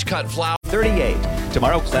 fresh cut flowers. 38.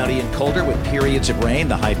 Tomorrow, cloudy and colder with periods of rain,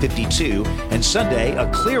 the high 52. And Sunday, a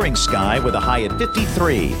clearing sky with a high at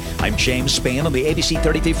 53. I'm James Spann on the ABC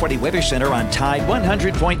 3340 Weather Center on Tide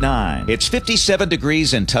 100.9. It's 57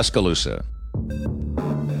 degrees in Tuscaloosa.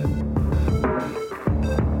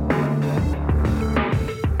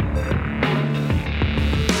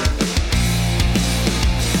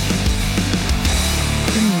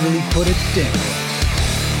 Didn't really put it down.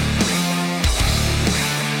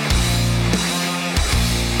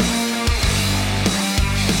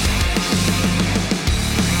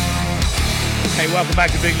 Hey, welcome back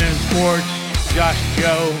to Big Noon Sports. Josh,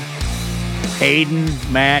 Joe, Hayden,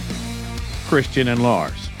 Matt, Christian, and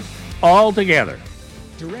Lars. All together.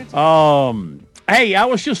 Hey, I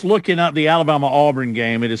was just looking up the Alabama-Auburn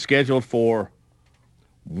game. It is scheduled for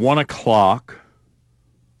 1 o'clock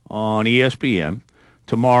on ESPN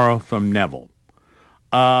tomorrow from Neville.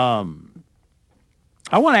 I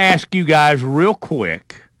want to ask you guys real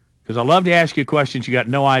quick, because I love to ask you questions you got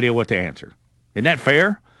no idea what to answer. Isn't that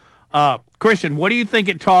fair? Christian, what do you think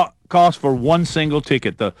it costs for one single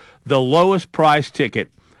ticket, the lowest price ticket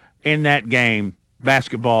in that game,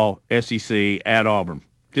 basketball, SEC at Auburn?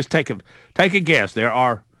 Just take a guess. There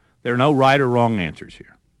are no right or wrong answers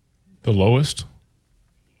here. The lowest?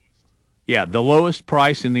 Yeah, the lowest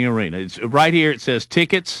price in the arena. It's right here. It says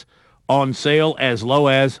tickets on sale as low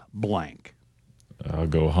as blank. I'll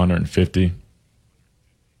go 150.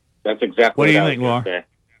 That's exactly what do you think, Laura? Say.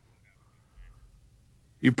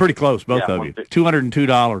 You're pretty close, both of you. $202.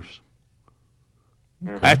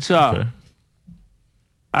 Mm-hmm. That's okay.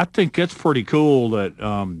 I think that's pretty cool.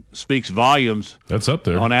 That speaks volumes. That's up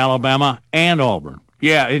there on Alabama and Auburn.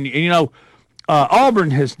 Yeah, and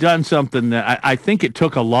Auburn has done something that I think it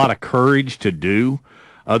took a lot of courage to do.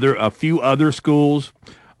 A few other schools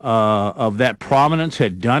of that prominence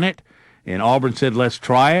had done it, and Auburn said, "Let's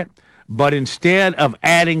try it." But instead of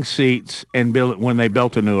adding seats and when they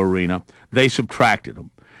built a new arena, they subtracted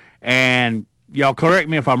them. And y'all correct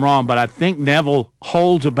me if I'm wrong, but I think Neville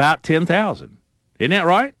holds about 10,000. Isn't that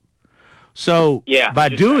right? So by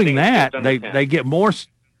doing that, they get more.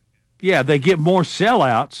 Yeah, they get more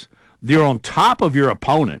sellouts. They're on top of your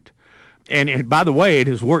opponent. And by the way, it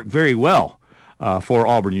has worked very well for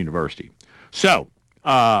Auburn University. So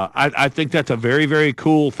I think that's a very, very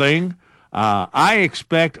cool thing. I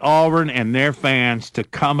expect Auburn and their fans to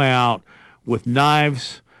come out with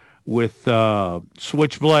knives, with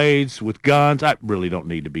switchblades, with guns. I really don't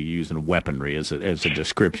need to be using weaponry as a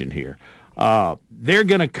description here. They're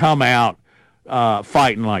going to come out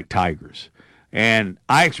fighting like tigers. And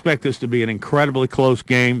I expect this to be an incredibly close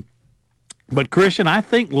game. But, Christian, I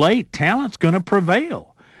think late talent's going to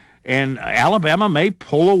prevail. And Alabama may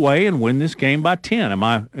pull away and win this game by 10. Am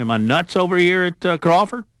I nuts over here at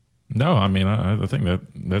Crawford? No, I mean, I think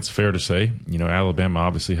that's fair to say. You know, Alabama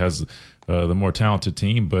obviously has the more talented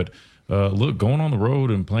team, but look, going on the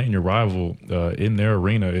road and playing your rival in their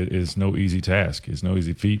arena is no easy task. It's no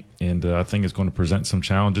easy feat, and I think it's going to present some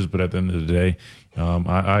challenges. But at the end of the day,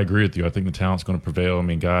 I agree with you. I think the talent's going to prevail. I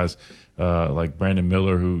mean, guys like Brandon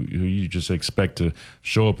Miller, who you just expect to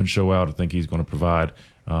show up and show out, I think he's going to provide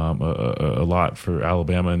a lot for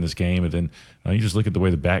Alabama in this game. And then you just look at the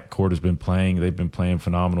way the backcourt has been playing. They've been playing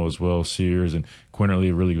phenomenal as well. Sears and Quinterly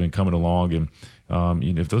have really been coming along. And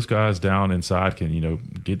if those guys down inside can,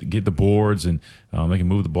 get the boards and they can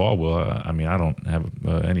move the ball well, I mean, I don't have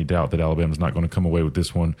any doubt that Alabama's not going to come away with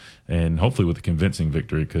this one, and hopefully with a convincing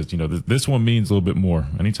victory, because, this one means a little bit more.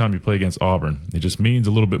 Anytime you play against Auburn, it just means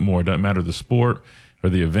a little bit more. It doesn't matter the sport or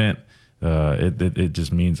the event. It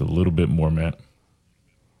just means a little bit more, Matt.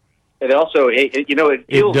 It also, it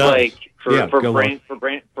feels like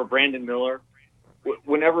for Brandon Miller,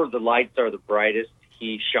 whenever the lights are the brightest,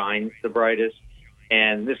 he shines the brightest.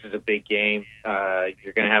 And this is a big game.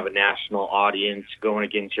 You're going to have a national audience going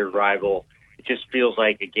against your rival. It just feels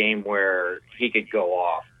like a game where he could go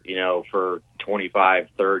off, for 25,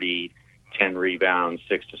 30, 10 rebounds,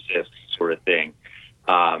 6 assists, sort of thing.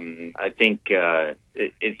 I think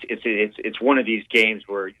it's one of these games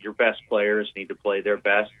where your best players need to play their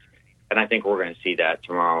best. And I think we're going to see that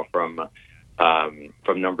tomorrow from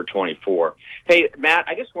number 24. Hey, Matt,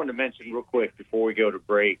 I just wanted to mention real quick before we go to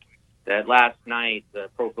break that last night the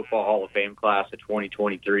Pro Football Hall of Fame class of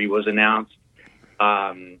 2023 was announced.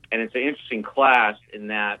 And it's an interesting class in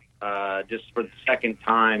that just for the second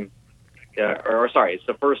time, it's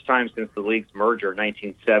the first time since the league's merger in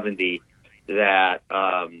 1970 that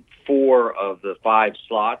 4 of the 5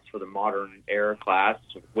 slots for the modern era class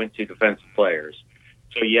went to defensive players.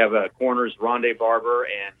 So you have corners Rondé Barber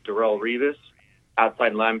and Darrelle Revis,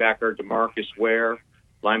 outside linebacker DeMarcus Ware,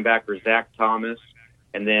 linebacker Zach Thomas,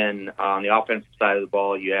 and then on the offensive side of the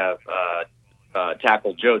ball you have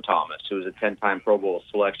tackle Joe Thomas, who was a 10-time Pro Bowl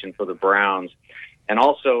selection for the Browns, and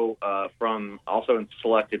also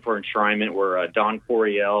selected for enshrinement were Don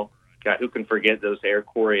Coryell. God, who can forget those Air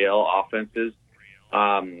Coryell offenses?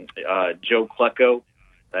 Joe Klecko,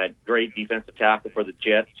 that great defensive tackle for the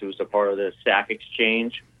Jets, who was a part of the Sack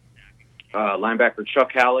Exchange. Linebacker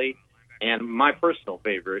Chuck Howley, and my personal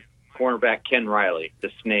favorite, cornerback Ken Riley, the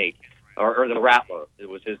Snake, or the Rattler, it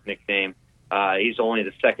was his nickname. He's only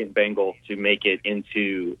the second Bengal to make it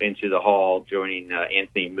into the Hall, joining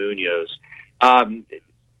Anthony Munoz.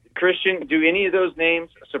 Christian, do any of those names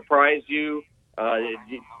surprise you? Do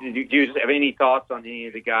you have any thoughts on any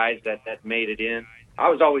of the guys that made it in? I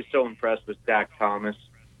was always so impressed with Zach Thomas,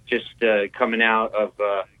 just coming out of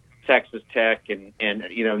Texas Tech and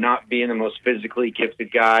not being the most physically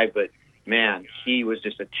gifted guy, but man, he was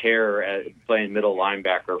just a terror at playing middle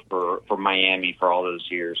linebacker for Miami for all those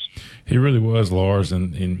years. He really was, Lars.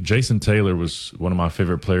 And Jason Taylor was one of my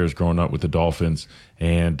favorite players growing up with the Dolphins.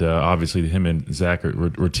 And obviously him and Zach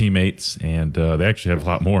were teammates, and they actually had a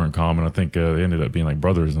lot more in common. I think they ended up being like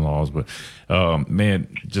brothers-in-laws. But, man,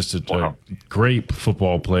 just a great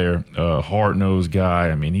football player, hard-nosed guy.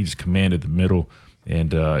 I mean, he just commanded the middle.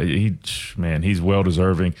 And he's well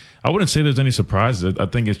deserving. I wouldn't say there's any surprises. I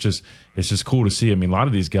think it's just cool to see. I mean, a lot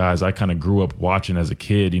of these guys I kind of grew up watching as a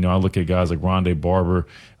kid. I look at guys like Rondé Barber.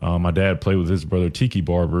 My dad played with his brother Tiki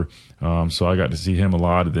Barber, so I got to see him a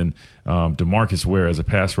lot. And then DeMarcus Ware, as a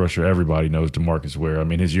pass rusher, everybody knows DeMarcus Ware. I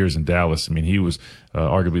mean, his years in Dallas. I mean, he was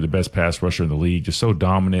arguably the best pass rusher in the league. Just so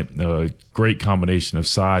dominant. Great combination of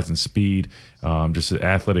size and speed. Just an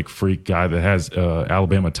athletic freak guy that has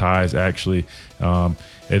Alabama ties, actually.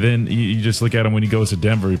 And then you just look at him when he goes to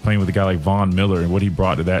Denver, he's playing with a guy like Von Miller and what he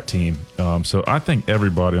brought to that team. So I think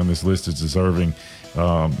everybody on this list is deserving.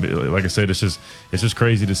 Like I said, it's just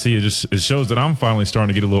crazy to see. It shows that I'm finally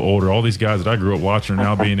starting to get a little older. All these guys that I grew up watching are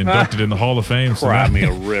now being inducted in the Hall of Fame. So Cry me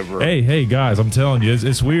a river. Hey, guys, I'm telling you,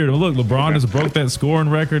 it's weird. Look, LeBron just broke that scoring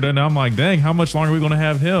record, and I'm like, dang, how much longer are we going to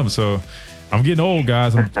have him? So I'm getting old,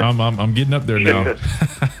 guys. I'm getting up there now.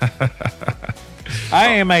 I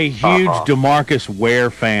am a huge DeMarcus Ware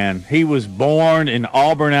fan. He was born in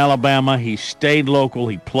Auburn, Alabama. He stayed local.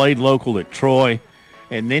 He played local at Troy.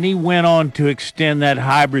 And then he went on to extend that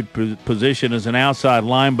hybrid position as an outside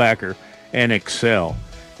linebacker and excel.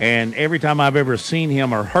 And every time I've ever seen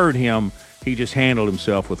him or heard him, he just handled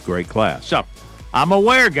himself with great class. So I'm a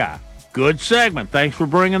Ware guy. Good segment. Thanks for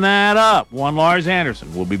bringing that up. One Lars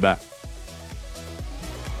Anderson. We'll be back.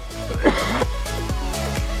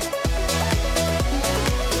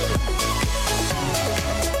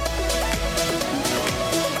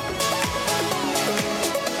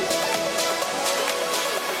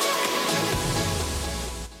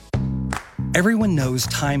 Everyone knows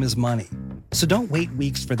time is money, so don't wait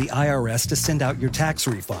weeks for the IRS to send out your tax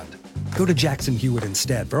refund. Go to Jackson Hewitt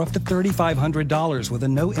instead for up to $3,500 with a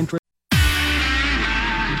no-interest.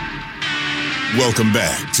 Welcome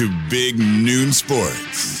back to Big Noon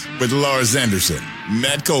Sports with Lars Anderson,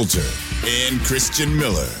 Matt Coulter, and Christian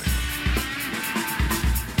Miller.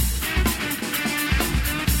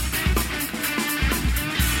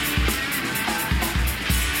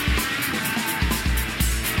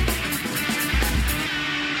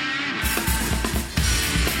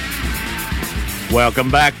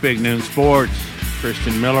 Welcome back, Big Noon Sports.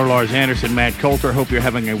 Christian Miller, Lars Anderson, Matt Coulter. Hope you're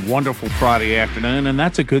having a wonderful Friday afternoon, and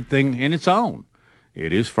that's a good thing in its own.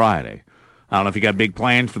 It is Friday. I don't know if you got big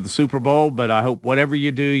plans for the Super Bowl, but I hope whatever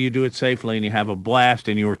you do it safely and you have a blast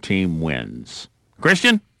and your team wins.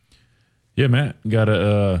 Christian? Yeah, Matt, got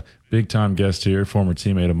a big-time guest here, former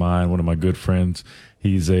teammate of mine, one of my good friends.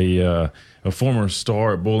 He's a former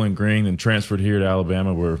star at Bowling Green and transferred here to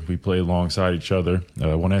Alabama, where we play alongside each other.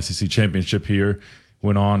 Won SEC championship here.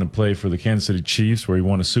 Went on and played for the Kansas City Chiefs, where he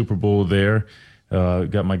won a Super Bowl there.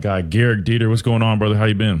 Got my guy Garrick Dieter. What's going on, brother? How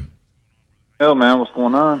you been? Hell, man, what's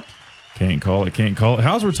going on? Can't call it.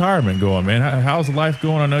 How's retirement going, man? How's life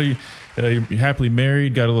going? I know you're happily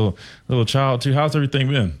married, got a little child too. How's everything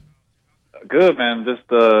been? Good, man. Just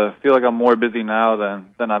feel like I'm more busy now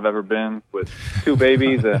than I've ever been with 2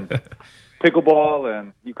 babies and pickleball,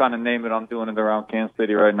 and you kind of name it. I'm doing it around Kansas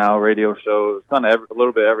City right now. Radio shows, kind of a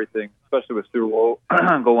little bit of everything. Especially with Super Bowl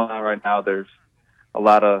going on right now, there's a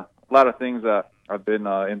lot of things that I've been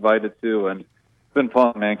invited to, and it's been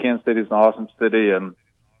fun, man. Kansas City is an awesome city, and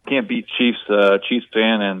can't beat Chiefs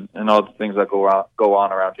fan and all the things that go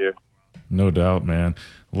on around here. No doubt, man.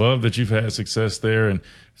 Love that you've had success there. And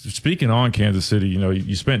speaking on Kansas City,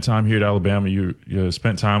 you spent time here at Alabama. You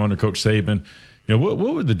spent time under Coach Saban. What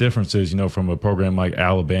were the differences, from a program like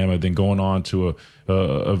Alabama, then going on to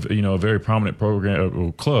a very prominent program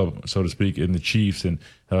or club, so to speak, in the Chiefs, and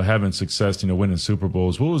having success, winning Super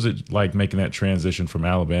Bowls? What was it like making that transition from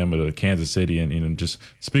Alabama to Kansas City, and just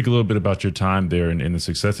speak a little bit about your time there and the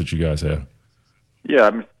success that you guys had? Yeah,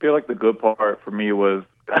 I feel like the good part for me was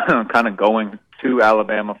kind of going to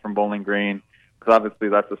Alabama from Bowling Green, because obviously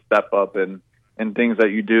that's a step up in things that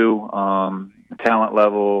you do, talent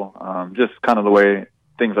level, just kind of the way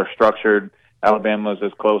things are structured. Alabama is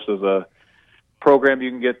as close as a program you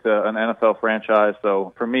can get to an NFL franchise.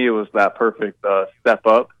 So for me, it was that perfect step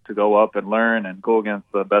up to go up and learn and go against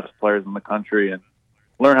the best players in the country and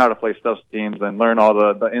learn how to play special teams and learn all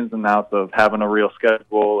the ins and outs of having a real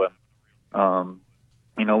schedule. And,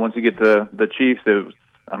 once you get to the Chiefs, it was,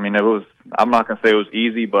 I'm not going to say it was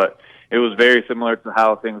easy, but it was very similar to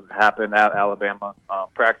how things happened at Alabama.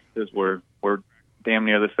 Practices were damn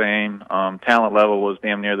near the same. Talent level was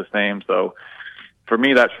damn near the same. So for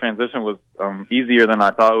me, that transition was easier than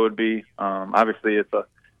I thought it would be. Obviously, it's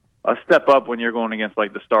a step up when you're going against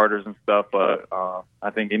like the starters and stuff, but I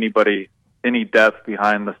think any depth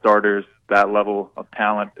behind the starters, that level of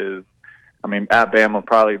talent is, at Bama,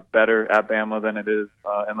 probably better at Bama than it is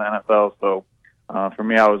in the NFL. So for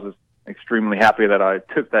me, I was just extremely happy that I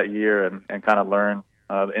took that year and kind of learned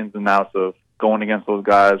the ins and outs of going against those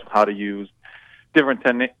guys, how to use different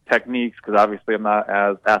techniques, because obviously I'm not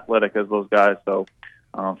as athletic as those guys. So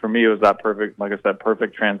for me, it was that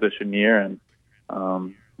perfect transition year.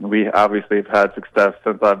 And we obviously have had success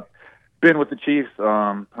since I've been with the Chiefs,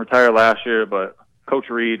 retired last year. But Coach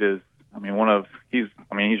Reed is,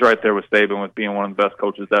 he's right there with Saban with being one of the best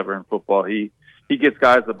coaches ever in football. He gets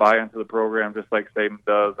guys to buy into the program just like Saban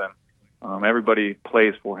does, and everybody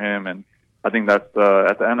plays for him. And I think that's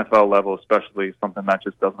at the NFL level, especially, something that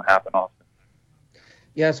just doesn't happen often.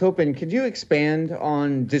 Yeah, I was hoping, could you expand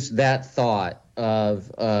on just that thought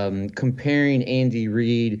of comparing Andy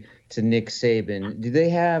Reid to Nick Saban? Do they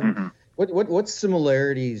have what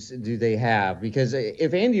similarities do they have? Because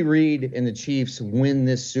if Andy Reid and the Chiefs win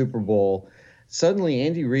this Super Bowl, suddenly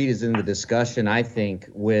Andy Reid is in the discussion, I think,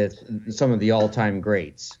 with some of the all-time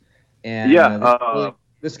greats. And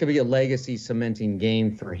this could be a legacy cementing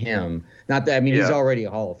game for him. Not that, he's already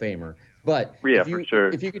a Hall of Famer. But if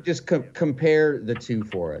you could just compare the two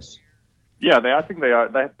for us. Yeah, I think they are.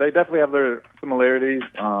 They definitely have their similarities.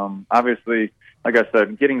 Obviously, like I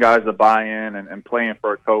said, getting guys to buy in and playing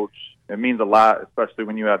for a coach, it means a lot, especially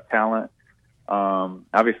when you have talent.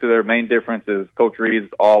 Obviously, their main difference is Coach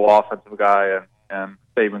Reed's all offensive guy and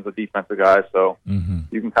Saban's a defensive guy. So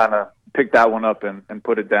you can kind of pick that one up and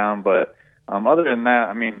put it down. But other than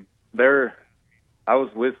that, I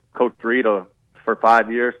was with Coach Reed for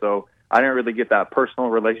 5 years, so I didn't really get that personal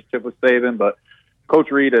relationship with Saban, but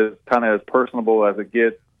Coach Reed is kind of as personable as it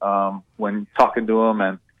gets when talking to him,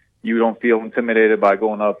 and you don't feel intimidated by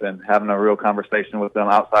going up and having a real conversation with them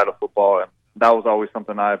outside of football. And that was always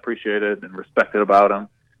something I appreciated and respected about him.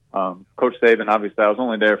 Coach Saban, obviously, I was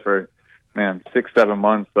only there for, 6-7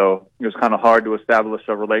 months, so it was kind of hard to establish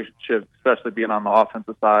a relationship, especially being on the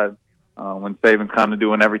offensive side when Saban's kind of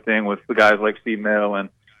doing everything with the guys like Steve Mill and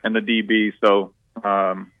the DB. So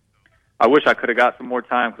I wish I could have got some more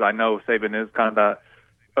time because I know Saban is kind of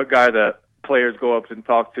a guy that players go up and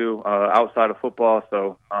talk to outside of football.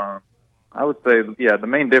 So I would say, the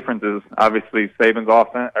main difference is obviously Saban's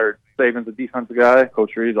a defensive guy,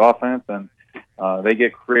 Coach Reed's offense, and they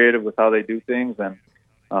get creative with how they do things, and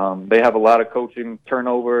they have a lot of coaching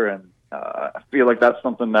turnover, and I feel like that's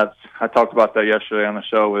something I talked about that yesterday on the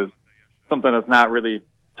show, is something that's not really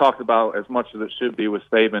talked about as much as it should be with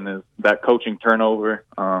Saban, is that coaching turnover,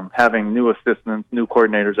 having new assistants, new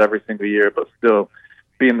coordinators every single year, but still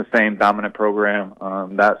being the same dominant program.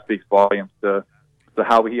 That speaks volumes to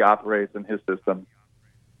how he operates in his system.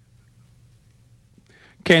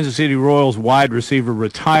 Kansas City Royals wide receiver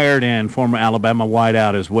retired and former Alabama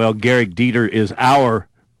wideout as well, Gehrig Dieter,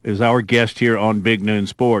 is our guest here on Big Noon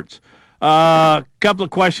Sports. Couple of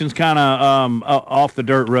questions kind of off the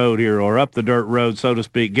dirt road here, or up the dirt road, so to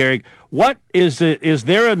speak. Gehrig, what is it? Is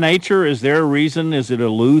there a nature? Is there a reason? Is it a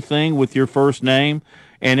Lou thing with your first name?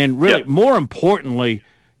 And then really, more importantly,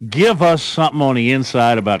 give us something on the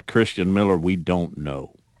inside about Christian Miller we don't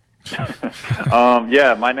know.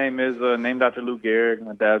 My name is named after Lou Gehrig.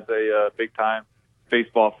 My dad's a big-time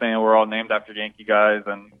baseball fan. We're all named after Yankee guys,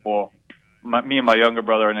 and me and my younger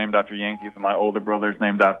brother are named after Yankees, and my older brother is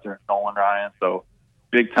named after Nolan Ryan. So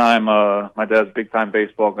big-time, my dad's a big-time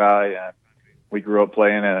baseball guy, and we grew up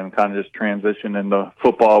playing it and kind of just transitioned into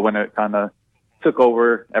football when it kind of took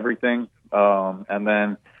over everything. And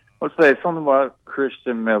then let's say something about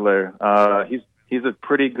Christian Miller. He's a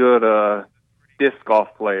pretty good disc golf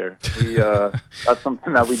player. That's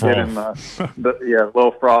something that we did in the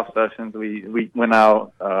little frost sessions. We went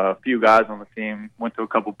out, a few guys on the team went to a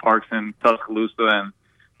couple parks in Tuscaloosa and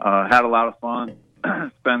had a lot of fun.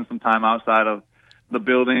 Spend some time outside of the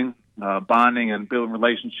building, bonding and building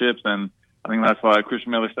relationships. And I think that's why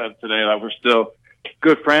Christian Miller said today that we're still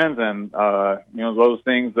good friends, and those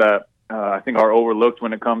things that I think are overlooked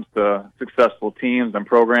when it comes to successful teams and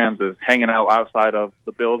programs is hanging out outside of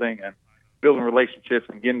the building and building relationships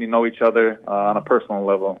and getting to know each other on a personal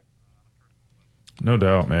level. No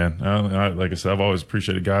doubt, man. Like I said, I've always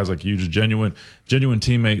appreciated guys like you, just genuine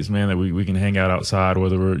teammates, man, that we can hang out outside,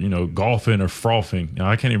 whether we're, golfing or frothing.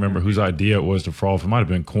 I can't even remember whose idea it was to froth. It might have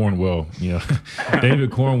been Cornwell.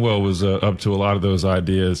 David Cornwell was up to a lot of those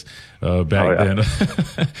ideas back then.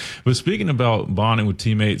 But speaking about bonding with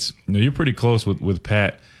teammates, you're pretty close with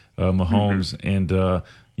Pat Mahomes, and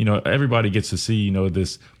everybody gets to see,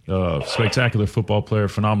 this spectacular football player,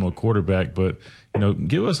 phenomenal quarterback, but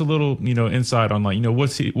give us a little, insight on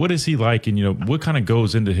what is he like, and what kind of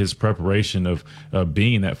goes into his preparation of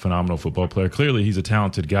being that phenomenal football player. Clearly, he's a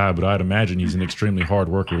talented guy, but I'd imagine he's an extremely hard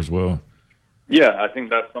worker as well. Yeah, I think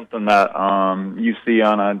that's something that you see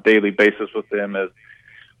on a daily basis with him. Is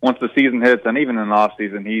once the season hits, and even in the off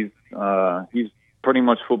season, he's pretty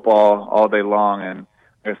much football all day long. And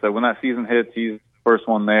like I said, when that season hits, he's first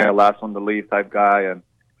one there, last one to leave type guy, and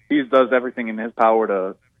he does everything in his power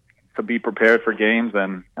to be prepared for games.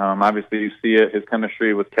 And obviously you see it, his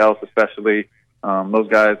chemistry with Kels especially. Those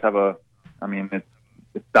guys have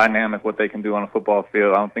it's dynamic what they can do on a football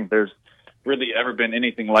field. I don't think there's really ever been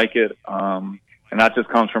anything like it. And that just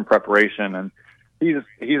comes from preparation. And he's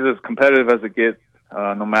as competitive as it gets,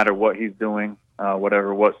 no matter what he's doing,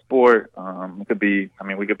 what sport. It could be,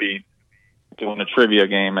 we could be doing a trivia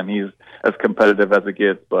game and he's as competitive as it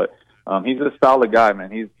gets, but he's a solid guy,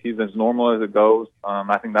 man. He's as normal as it goes.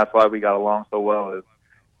 I think that's why we got along so well. Is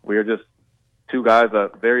we're just two guys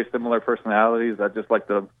that very similar personalities that just like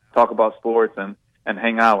to talk about sports and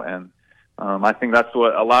hang out. And I think that's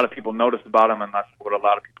what a lot of people notice about him, and that's what a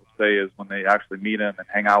lot of people say is when they actually meet him and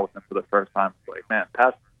hang out with him for the first time. It's like, man,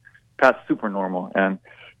 Pat's super normal, and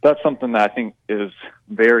that's something that I think is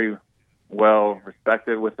very well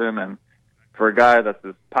respected with him. And for a guy that's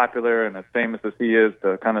as popular and as famous as he is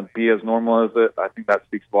to kind of be as normal as it, I think that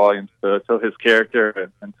speaks volumes to his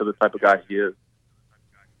character and to the type of guy he is.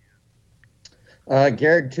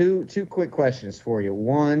 Gehrig, two quick questions for you.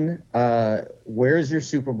 One, where's your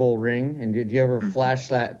Super Bowl ring? And did you ever flash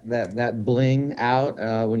that bling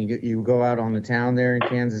out when you go out on the town there in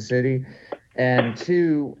Kansas City? And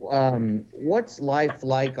two, what's life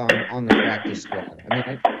like on the practice squad?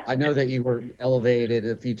 I know that you were elevated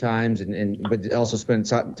a few times, but also spent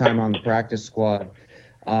time on the practice squad.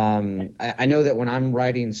 I know that when I'm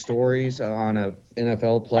writing stories on a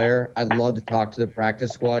NFL player, I love to talk to the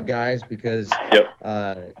practice squad guys because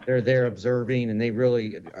they're there observing and they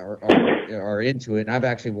really are into it. And I've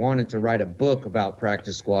actually wanted to write a book about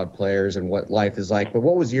practice squad players and what life is like. But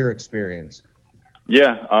what was your experience?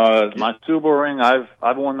 Yeah, my Super Bowl ring,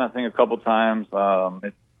 I've worn that thing a couple times.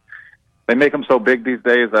 They make them so big these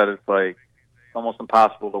days that it's like almost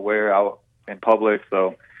impossible to wear out in public.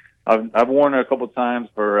 So I've worn it a couple times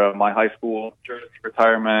for my high school jersey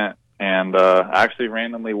retirement, and I actually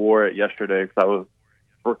randomly wore it yesterday because I was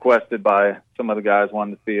requested by some of the guys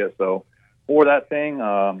wanting to see it. So wore that thing.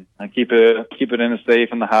 I keep it in a safe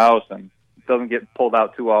in the house, and it doesn't get pulled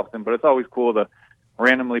out too often. But it's always cool to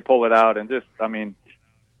randomly pull it out and just, I mean,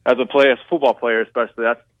 as a football player especially,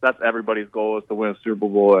 that's everybody's goal is to win a Super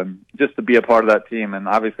Bowl and just to be a part of that team. And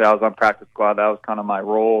obviously, I was on practice squad. That was kind of my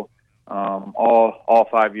role. All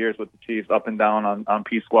 5 years with the Chiefs, up and down on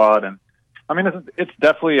P squad, and I mean it's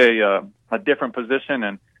definitely a different position,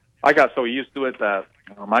 and I got so used to it that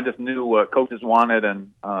I just knew what coaches wanted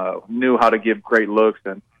and knew how to give great looks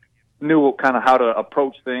and knew kind of how to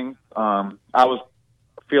approach things. I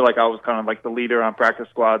feel like I was kind of like the leader on practice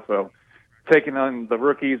squad, so taking on the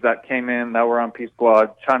rookies that came in that were on P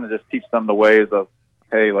squad, trying to just teach them the ways of,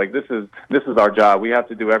 hey, like this is our job. We have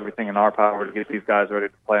to do everything in our power to get these guys ready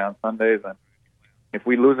to play on Sundays. And if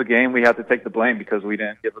we lose a game, we have to take the blame because we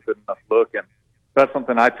didn't give a good enough look. And that's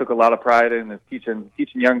something I took a lot of pride in, is teaching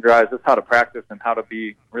young guys just how to practice and how to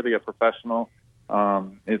be really a professional.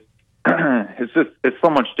 It's so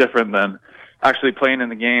much different than actually playing in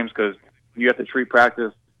the games because you have to treat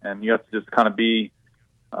practice and you have to just kind of be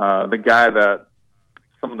the guy that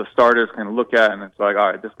some of the starters can look at, and it's like,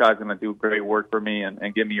 all right, this guy's going to do great work for me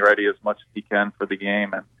and get me ready as much as he can for the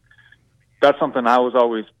game. And that's something I was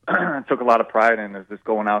always took a lot of pride in, is just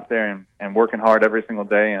going out there and working hard every single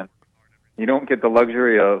day. And you don't get the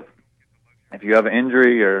luxury of, if you have an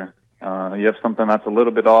injury or you have something that's a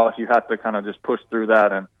little bit off, you have to kind of just push through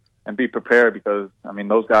that and be prepared because, I mean,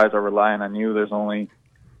 those guys are relying on you.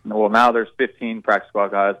 Now there's 15 practice squad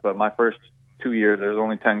guys, but my first 2 years, there's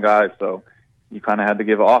only 10 guys. So you kind of had to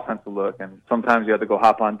give an offensive look, and sometimes you had to go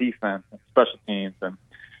hop on defense and special teams, and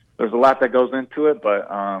there's a lot that goes into it. But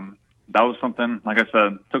that was something, like I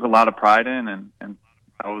said, took a lot of pride in, and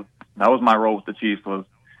that was my role with the Chiefs.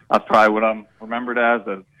 That's probably what I'm remembered as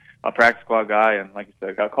a practice squad guy, and like you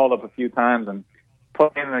said, got called up a few times. And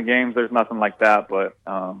playing in the games, there's nothing like that. But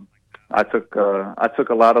I took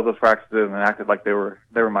a lot of those practices and acted like they were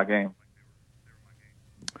my game.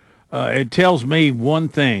 It tells me one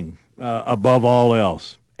thing. Above all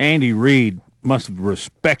else, Andy Reid must have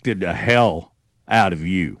respected the hell out of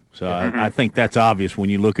you. So I think that's obvious when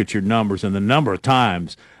you look at your numbers and the number of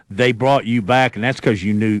times they brought you back, and that's because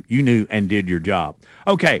you knew and did your job.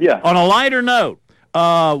 Okay, on a lighter note,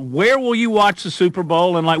 where will you watch the Super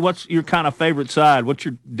Bowl, and what's your kind of favorite side? What's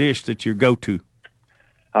your dish that's your go-to?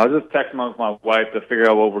 I was just texting with my wife to figure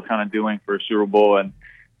out what we're kind of doing for a Super Bowl, and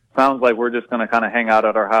sounds like we're just going to kind of hang out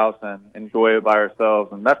at our house and enjoy it by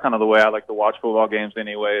ourselves. And that's kind of the way I like to watch football games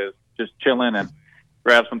anyway, is just chilling and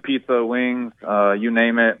grab some pizza, wings, you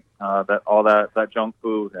name it, that junk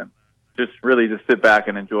food, and just really just sit back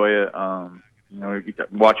and enjoy it. You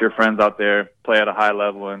watch your friends out there play at a high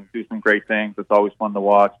level and do some great things. It's always fun to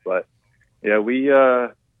watch. But, yeah,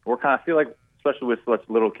 we're kind of feel like, especially with such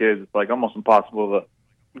little kids, it's like almost impossible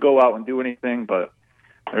to go out and do anything. But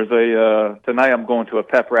there's tonight I'm going to a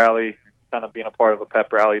pep rally, kind of being a part of a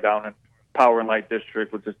pep rally down in Power and Light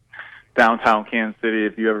District, which is downtown Kansas City.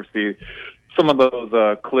 If you ever see some of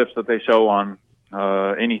those clips that they show on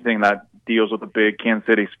anything that deals with a big Kansas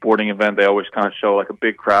City sporting event, they always kind of show like a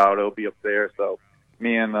big crowd. It'll be up there. So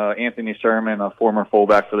me and Anthony Sherman, a former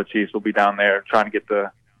fullback for the Chiefs, will be down there trying to get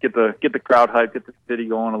the crowd hyped, get the city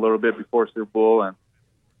going a little bit before Super Bowl, and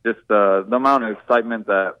just the amount of excitement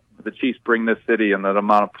that the Chiefs bring this city and the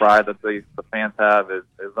amount of pride that the fans have is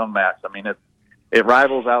unmatched. I mean, it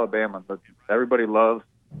rivals Alabama. But everybody loves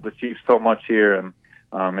the Chiefs so much here, and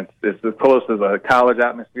it's as close as a college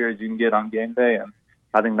atmosphere as you can get on game day. And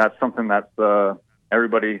I think that's something that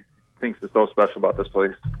everybody thinks is so special about this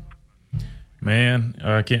place. Man,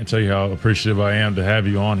 I can't tell you how appreciative I am to have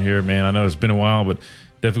you on here, man. I know it's been a while, but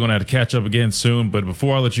definitely going to have to catch up again soon. But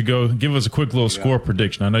before I let you go, give us a quick little score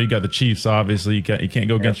prediction. I know you got the Chiefs, obviously. You can't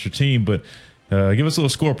go against your team, but give us a little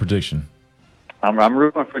score prediction. I'm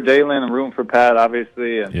rooting for Jalen. I'm rooting for Pat,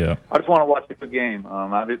 obviously. And I just want to watch a good game.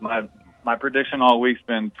 My prediction all week's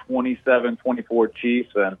been 27-24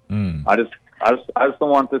 Chiefs, and I just don't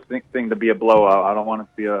want this thing to be a blowout. I don't want it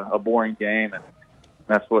to be a boring game. And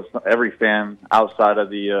that's what every fan outside of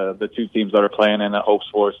the two teams that are playing in it hopes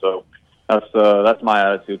for. So that's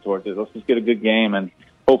my attitude towards it. Let's just get a good game, and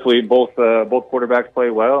hopefully both quarterbacks play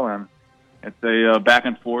well, and it's a back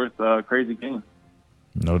and forth crazy game.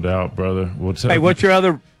 No doubt, brother. Hey, what's your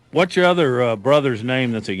other brother's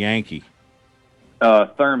name that's a Yankee?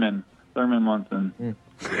 Thurman Munson.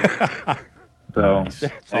 So Nice.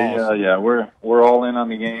 Awesome. yeah, we're all in on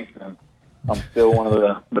the Yankees, and I'm still one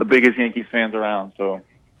of the biggest Yankees fans around. So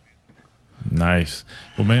nice.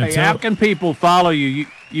 Well, man, hey, how can people follow you?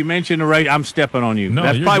 You mentioned the radio. I'm stepping on you. No,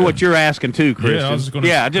 that's you're probably good. what you're asking too, Christian.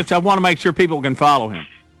 I want to make sure people can follow him.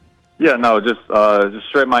 Yeah, no, just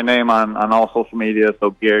straight my name on all social media.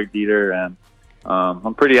 So Garrick Dieter, and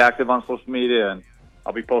I'm pretty active on social media, and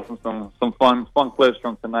I'll be posting some fun clips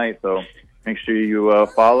from tonight. So make sure you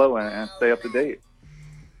follow and stay up to date.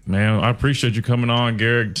 Man, I appreciate you coming on,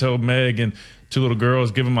 Garrick. Tell Meg and two little girls,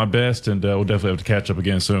 give them my best, and we'll definitely have to catch up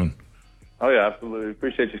again soon. Oh, yeah, absolutely.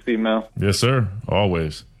 Appreciate you, Steve Mel. Yes, sir.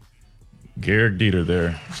 Always. Garrick Dieter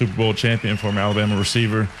there, Super Bowl champion, former Alabama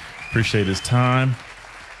receiver. Appreciate his time.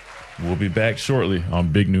 We'll be back shortly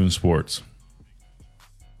on Big Noon Sports.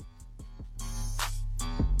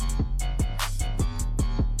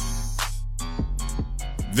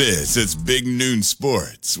 This is Big Noon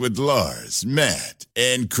Sports with Lars, Matt,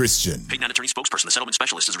 and Christian. Pig Attorney spokesperson, the settlement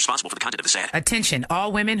specialist, is responsible for the content of this ad. Attention,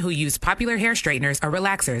 all women who use popular hair straighteners or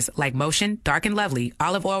relaxers like Motion, Dark and Lovely,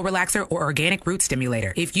 Olive Oil Relaxer, or Organic Root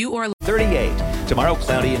Stimulator. If you or 38. Tomorrow,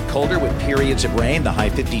 cloudy and colder with periods of rain, the high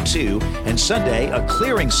 52. And Sunday, a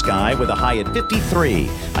clearing sky with a high at 53.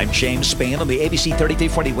 I'm James Spann on the ABC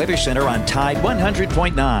 3340 Weather Center on Tide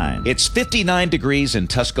 100.9. It's 59 degrees in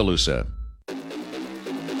Tuscaloosa.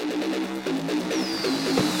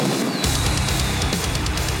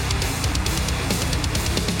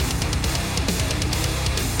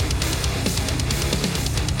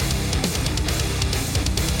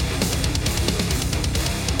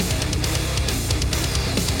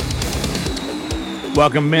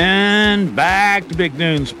 Welcome in back to Big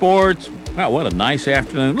Noon Sports. Wow, what a nice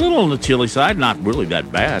afternoon. A little on the chilly side, not really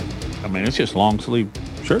that bad. I mean, it's just long sleeve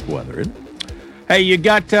shirt weather, isn't it? Hey, you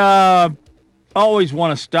got always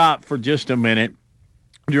want to stop for just a minute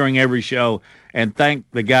during every show and thank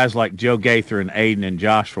the guys like Joe Gaither and Aiden and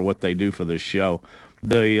Josh for what they do for this show.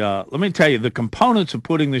 Let me tell you, the components of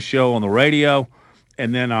putting this show on the radio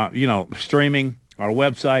and then streaming our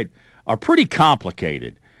website are pretty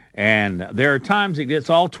complicated. And there are times it gets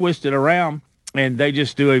all twisted around, and they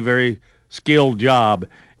just do a very skilled job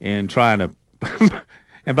in trying to.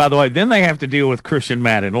 And by the way, then they have to deal with Christian,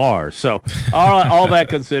 Matt, and Lars. So all that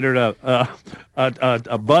considered a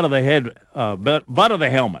butt of the head, butt of the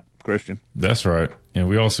helmet, Christian. That's right. And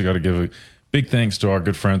we also got to give a big thanks to our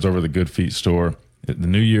good friends over at the Good Feet store. The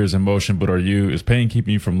new year is in motion, but are you? Is pain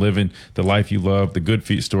keeping you from living the life you love? The Good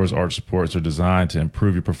Feet store's arch supports are designed to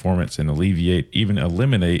improve your performance and alleviate, even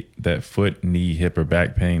eliminate that foot, knee, hip, or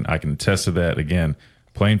back pain. I can attest to that. Again,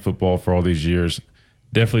 playing football for all these years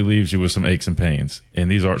definitely leaves you with some aches and pains.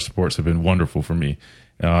 And these arch supports have been wonderful for me.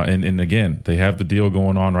 And again, they have the deal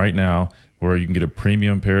going on right now where you can get a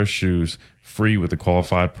premium pair of shoes free with a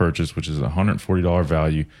qualified purchase, which is a $140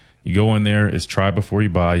 value. You go in there, it's try before you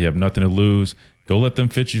buy. You have nothing to lose. Go let them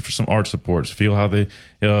fit you for some arch supports. Feel how they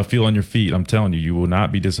feel on your feet. I'm telling you, you will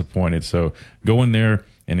not be disappointed. So go in there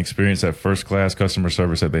and experience that first-class customer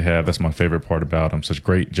service that they have. That's my favorite part about them. Such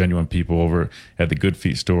great, genuine people over at the Good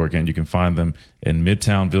Feet store. Again, you can find them in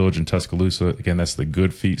Midtown Village in Tuscaloosa. Again, that's the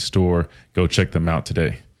Good Feet store. Go check them out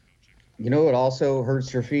today. You know what also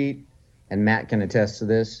hurts your feet, and Matt can attest to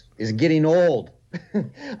this, is getting old.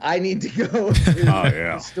 I need to go to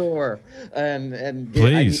the store and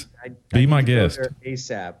please be my guest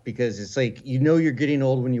ASAP, because it's like, you're getting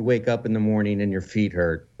old when you wake up in the morning and your feet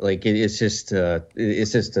hurt. Like it's just a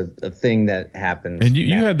thing that happens. And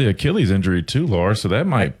you had the Achilles injury too, Lars, so that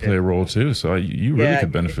might play a role too. So you really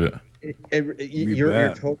could benefit. You're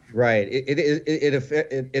totally right.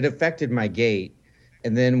 It affected my gait,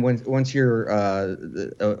 and then once you're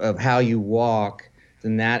of how you walk,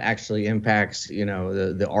 then that actually impacts,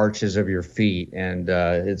 the arches of your feet, and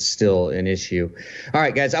it's still an issue. All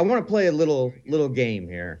right, guys, I want to play a little game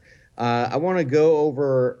here. I want to go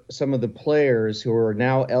over some of the players who are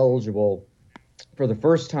now eligible for the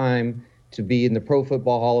first time to be in the Pro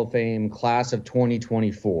Football Hall of Fame class of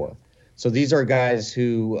 2024. So these are guys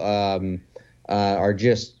who are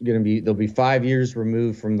just going to be – they'll be 5 years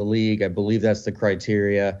removed from the league. I believe that's the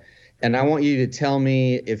criteria. And I want you to tell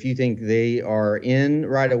me if you think they are in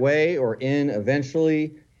right away or in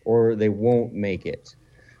eventually, or they won't make it.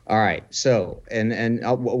 All right. So, and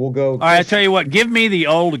we'll go. All right, I tell you what. Give me the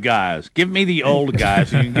old guys. Give me the old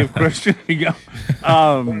guys. You can give Christian.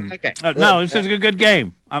 Okay. No, this is a good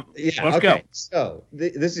game. Let's go. So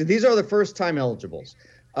these are the first time eligibles.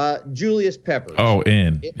 Julius Peppers. Oh,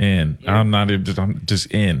 in. I'm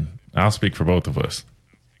just in. I'll speak for both of us.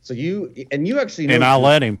 So you actually know. And I'll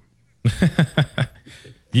let him.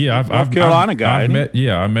 Yeah, North Carolina guy. I met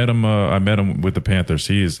him. I met him with the Panthers.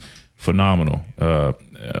 He is phenomenal.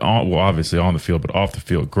 Obviously on the field, but off the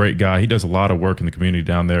field, great guy. He does a lot of work in the community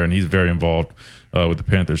down there, and he's very involved with the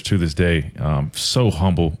Panthers to this day. So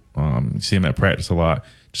humble. You see him at practice a lot.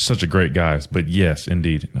 Just such a great guy. But yes,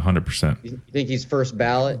 indeed, 100%. You think he's first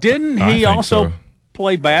ballot? Didn't he also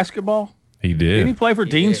play basketball? He did. Didn't he play for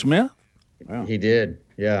Dean Smith? Wow. He did.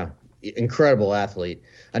 Yeah, incredible athlete.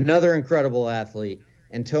 Another incredible athlete,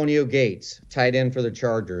 Antonio Gates, tight end for the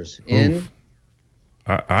Chargers. In.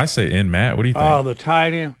 I say in, Matt. What do you think? Oh, the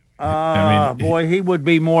tight end. Boy, he would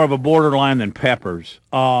be more of a borderline than Peppers.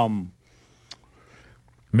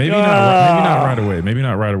 Maybe not right away. Maybe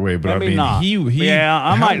not right away. But maybe I mean, not.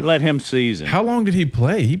 I might let him season. How long did he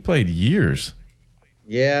play? He played years.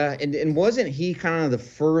 Yeah, and wasn't he kind of the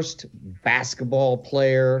first basketball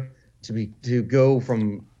player to go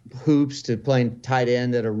from hoops to playing tight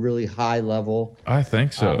end at a really high level? I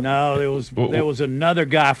think so. No, there was another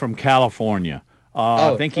guy from California.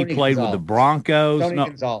 I think he played with the Broncos. Tony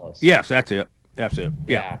Gonzalez. Yes, that's it.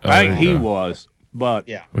 Yeah. I think he was. But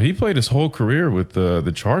yeah, well, he played his whole career with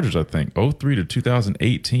the Chargers. I think 2003 to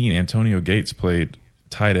 2018. Antonio Gates played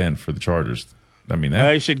tight end for the Chargers. I mean,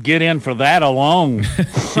 they should get in for that alone.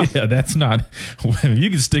 Yeah, that's not. If you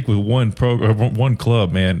can stick with one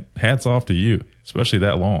club, man, hats off to you, especially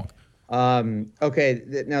that long. Okay,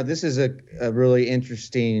 now this is a really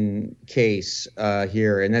interesting case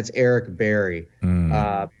here, and that's Eric Berry,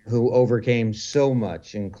 who overcame so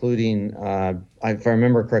much, including, if I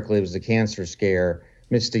remember correctly, it was the cancer scare,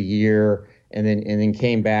 missed a year, and then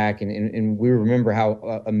came back, and we remember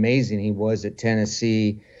how amazing he was at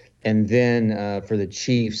Tennessee, and then for the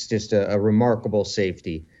Chiefs, just a remarkable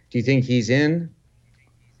safety. Do you think he's in?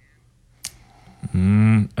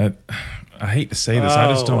 I hate to say this.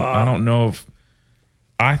 I just don't. I don't know if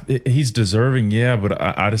he's deserving. Yeah, but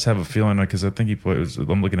I just have a feeling because I think he played.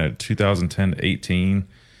 I'm looking at 2010 to 18.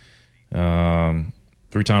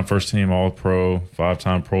 3-time first team All Pro,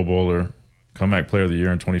 5-time Pro Bowler, comeback player of the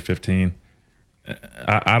year in 2015.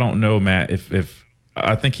 I don't know, Matt. If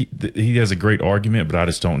I think he has a great argument, but I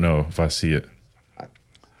just don't know if I see it.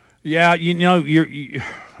 Yeah, you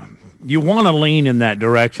want to lean in that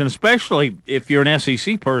direction, especially if you're an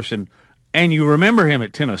SEC person and you remember him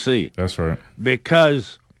at Tennessee. That's right.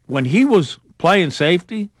 Because when he was playing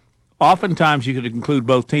safety, oftentimes you could include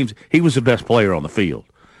both teams. He was the best player on the field.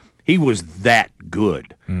 He was that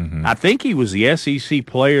good. Mm-hmm. I think he was the SEC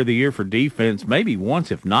Player of the Year for defense maybe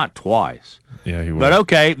once, if not twice. Yeah, he was. But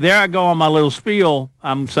okay, there I go on my little spiel.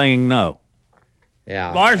 I'm saying no.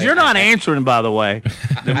 Yeah, Lars, you're not answering, by the way.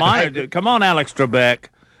 Come on, Alex Trebek.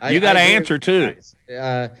 You got to answer too.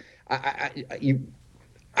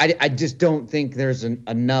 I just don't think there's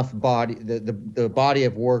enough body. The body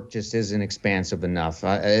of work just isn't expansive enough.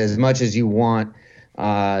 As much as you want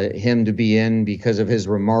him to be in because of his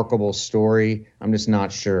remarkable story, I'm just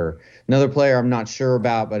not sure. Another player I'm not sure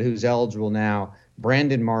about, but who's eligible now,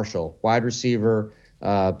 Brandon Marshall, wide receiver.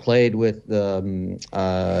 Played with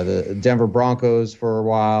the Denver Broncos for a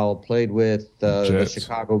while, played with the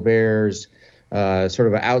Chicago Bears, sort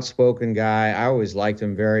of an outspoken guy. I always liked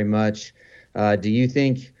him very much. Do you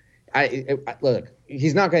think look,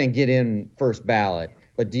 he's not going to get in first ballot,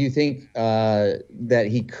 but do you think that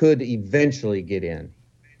he could eventually get in?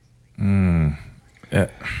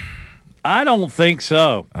 I don't think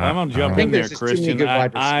so. I'm going to jump in there, Christian.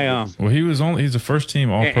 Well, he's a first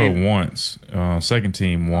team All-Pro once, second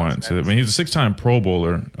team once. I mean, he's a 6-time Pro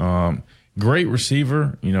Bowler. Great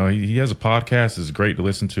receiver. You know, he has a podcast. It's great to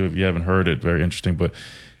listen to if you haven't heard it. Very interesting. But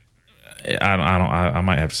I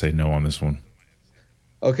might have to say no on this one.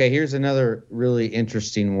 Okay, here's another really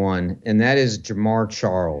interesting one, and that is Jamar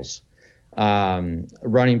Charles,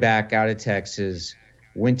 running back out of Texas,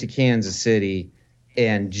 went to Kansas City,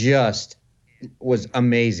 and just was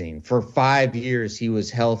amazing. For 5 years, he was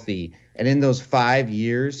healthy. And in those 5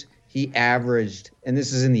 years, he averaged, and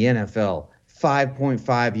this is in the NFL,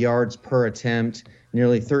 5.5 yards per attempt,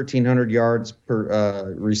 nearly 1,300 yards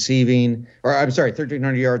per receiving, or I'm sorry,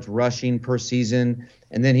 1,300 yards rushing per season.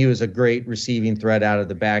 And then he was a great receiving threat out of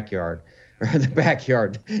the backyard, or the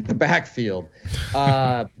backfield.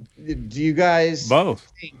 Do you guys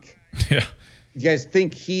both think? Yeah. You guys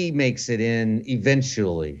think he makes it in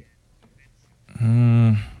eventually?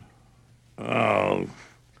 Oh.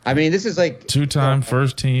 I mean, this is like 2-time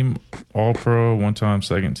first team All-Pro, 1-time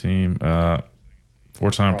second team,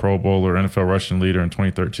 4-time Pro Bowler, NFL rushing leader in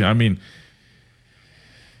 2013. I mean,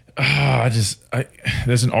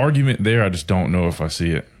 there's an argument there. I just don't know if I see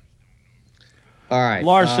it. All right.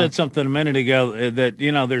 Lars said something a minute ago that,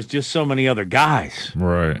 there's just so many other guys.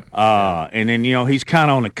 Right. And then, he's kind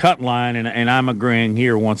of on the cut line, and I'm agreeing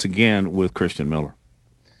here once again with Christian Miller.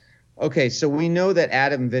 Okay, so we know that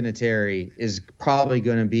Adam Vinatieri is probably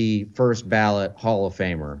going to be first ballot Hall of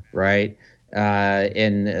Famer, right?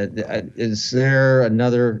 Is there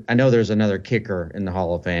another? I know there's another kicker in the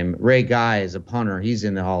Hall of Fame. Ray Guy is a punter. He's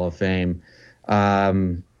in the Hall of Fame.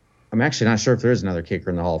 I'm actually not sure if there is another kicker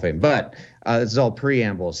in the Hall of Fame, but this is all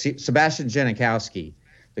preamble. Sebastian Janikowski,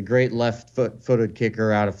 the great left-footed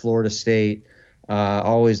kicker out of Florida State,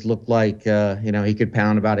 always looked like he could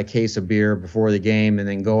pound about a case of beer before the game and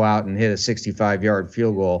then go out and hit a 65-yard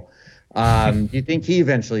field goal. Do you think he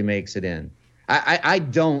eventually makes it in? I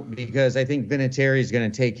don't, because I think Vinatieri is going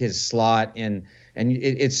to take his slot, and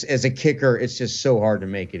it's as a kicker, it's just so hard to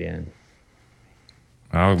make it in.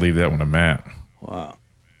 I'll leave that one to Matt. Wow.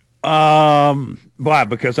 Why?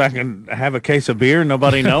 Because I can have a case of beer and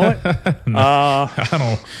nobody know it? No,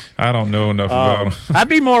 I don't know enough about him. I'd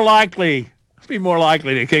be more likely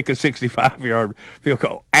to kick a 65-yard field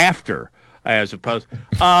goal after, as opposed.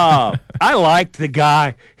 I liked the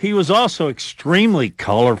guy. He was also extremely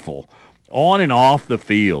colorful on and off the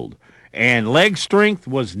field, and leg strength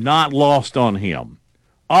was not lost on him.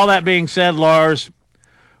 All that being said, Lars,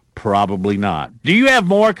 probably not. Do you have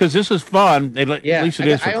more? Because this is fun. At least it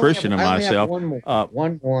is for Christian and myself.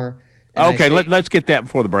 One more. Okay, let's get that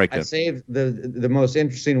before the break. I saved the most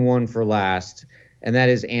interesting one for last, and that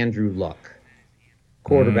is Andrew Luck,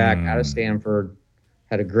 quarterback out of Stanford,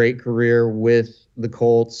 had a great career with the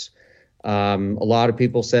Colts. A lot of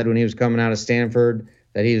people said when he was coming out of Stanford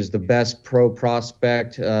that he was the best pro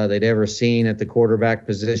prospect they'd ever seen at the quarterback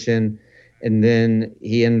position, and then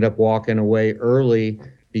he ended up walking away early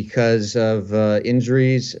because of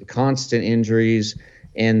injuries, constant injuries,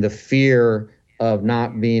 and the fear of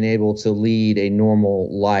not being able to lead a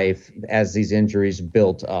normal life as these injuries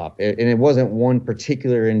built up. And it wasn't one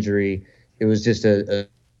particular injury. It was just a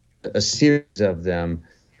series of them.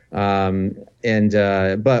 But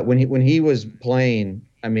when he was playing,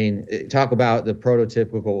 I mean, talk about the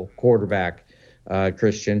prototypical quarterback,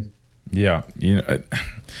 Christian. Yeah.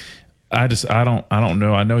 I don't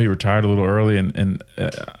know. I know he retired a little early, and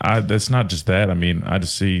that's not just that. I mean, I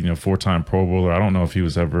just see 4-time Pro Bowler. I don't know if he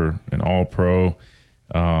was ever an All-Pro.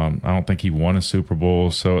 I don't think he won a Super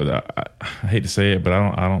Bowl. So I hate to say it, but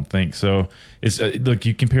I don't think so. It's look,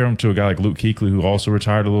 you compare him to a guy like Luke Kuechly, who also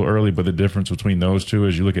retired a little early. But the difference between those two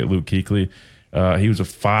is you look at Luke Kuechly. He was a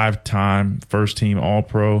 5-time first-team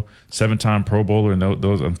All-Pro, 7-time Pro Bowler, and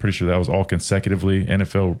those I'm pretty sure that was all consecutively.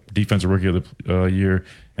 NFL Defensive Rookie of the Year,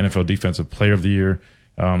 NFL Defensive Player of the Year.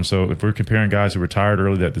 So if we're comparing guys who retired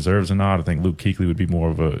early that deserves a nod, I think Luke Kuechly would be more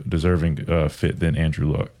of a deserving fit than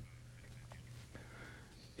Andrew Luck.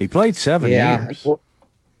 He played 7 years.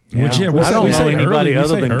 I don't know anybody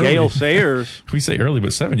other than Gale Sayers. We say early,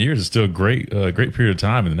 but 7 years is still a great period of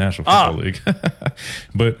time in the National Football League.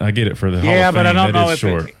 But I get it for the Hall of Fame. But I don't know if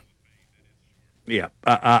short.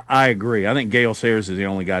 I agree. I think Gale Sayers is the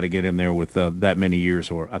only guy to get in there with that many years,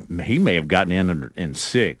 or he may have gotten in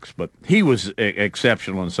 6, but he was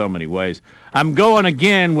exceptional in so many ways. I'm going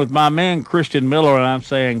again with my man Christian Miller, and I'm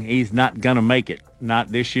saying he's not going to make it,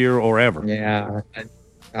 not this year or ever. Yeah,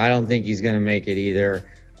 I don't think he's going to make it either.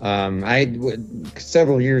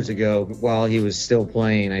 Several years ago, while he was still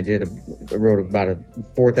playing, I wrote about a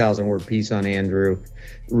 4,000-word piece on Andrew.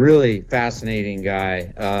 Really fascinating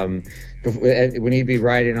guy. When he'd be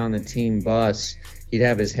riding on the team bus, he'd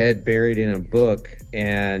have his head buried in a book,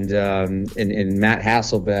 and Matt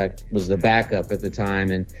Hasselbeck was the backup at the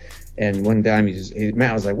time, and one time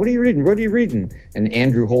Matt was like, "What are you reading? What are you reading?" And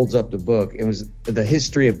Andrew holds up the book. It was The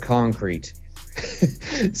History of Concrete.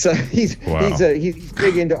 So he's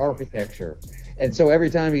big into architecture, and so every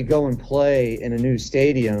time he'd go and play in a new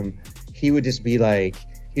stadium, he would just be like,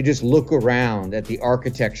 he'd just look around at the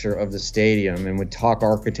architecture of the stadium and would talk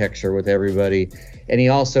architecture with everybody. And he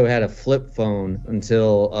also had a flip phone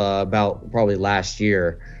until about probably last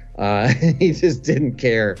year. He just didn't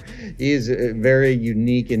care. He's a very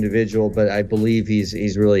unique individual, but I believe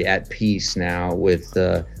he's really at peace now with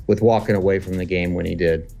walking away from the game when he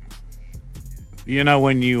did.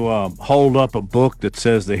 When you hold up a book that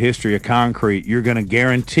says The History of Concrete, you're going to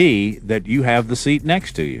guarantee that you have the seat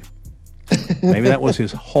next to you. Maybe that was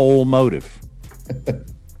his whole motive.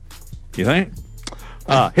 You think?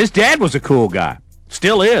 His dad was a cool guy.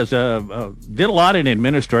 Still is. Did a lot in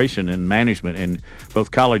administration and management in both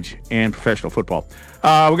college and professional football.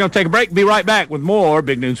 We're going to take a break. Be right back with more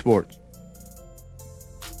Big Noon Sports.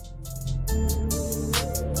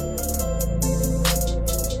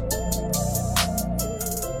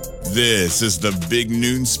 This is the Big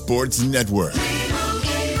Noon Sports Network.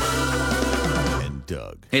 And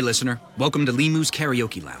Doug. Hey, listener. Welcome to Limu's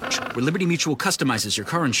Karaoke Lounge, where Liberty Mutual customizes your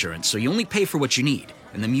car insurance so you only pay for what you need,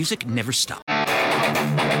 and the music never stops.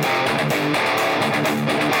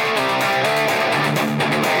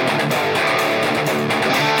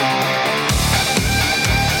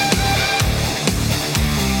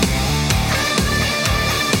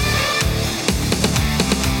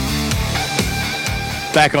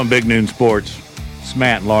 Back on Big Noon Sports, it's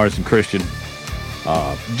Matt and Lars and Christian.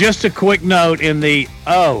 Just a quick note in the,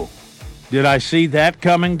 did I see that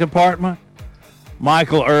coming department?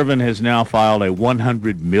 Michael Irvin has now filed a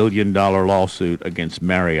 $100 million lawsuit against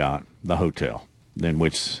Marriott, the hotel, in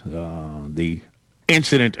which the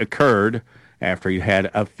incident occurred after he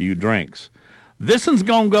had a few drinks. This one's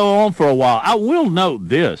going to go on for a while. I will note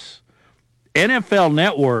this. NFL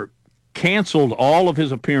Network canceled all of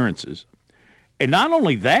his appearances. And not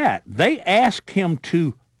only that, they asked him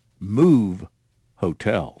to move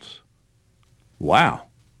hotels. Wow.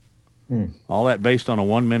 All that based on a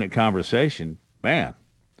 1-minute conversation. Man.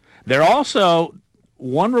 There also,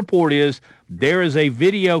 one report is there is a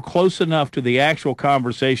video close enough to the actual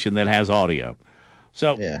conversation that has audio.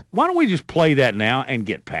 So why don't we just play that now and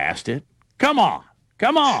get past it? Come on.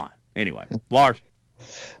 Come on. Anyway, Lars.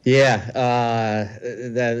 Yeah,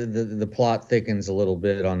 the plot thickens a little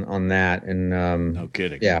bit on that, and no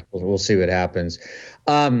kidding. Yeah, we'll see what happens.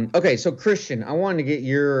 Okay, so Christian, I wanted to get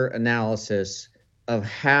your analysis of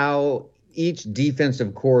how each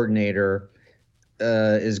defensive coordinator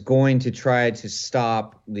is going to try to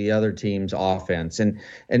stop the other team's offense.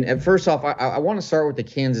 And first off, I want to start with the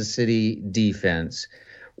Kansas City defense.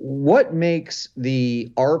 What makes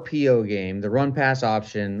the RPO game, the run-pass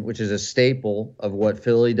option, which is a staple of what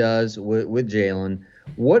Philly does with Jalen,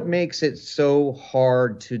 what makes it so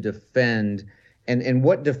hard to defend, and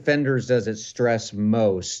what defenders does it stress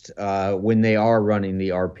most when they are running the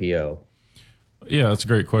RPO? Yeah, that's a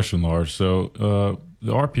great question, Lars. So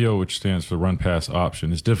the RPO, which stands for run-pass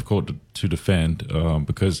option, is difficult to defend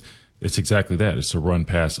because it's exactly that. It's a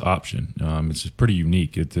run-pass option. It's pretty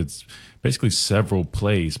unique. It's basically several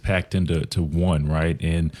plays packed into one, right?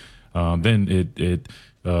 And then it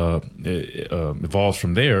evolves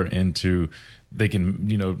from there into they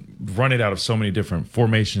can, run it out of so many different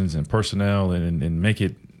formations and personnel and make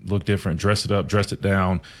it look different, dress it up, dress it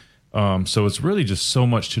down. So it's really just so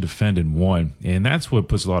much to defend in one. And that's what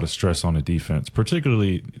puts a lot of stress on the defense.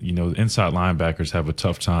 Particularly, inside linebackers have a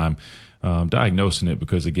tough time diagnosing it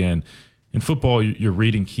because, again, in football, you're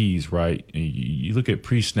reading keys, right? You look at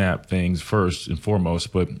pre-snap things first and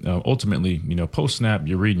foremost, but ultimately, post-snap,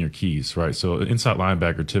 you're reading your keys, right? So inside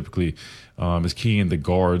linebacker typically is keying the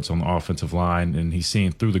guards on the offensive line, and he's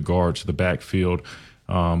seeing through the guards to the backfield.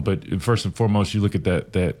 But first and foremost, you look at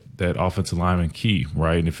that offensive lineman key,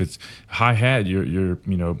 right? And if it's high hat, you're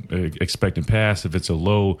expecting pass. If it's a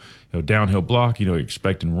low downhill block,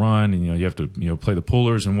 expecting run, and you have to play the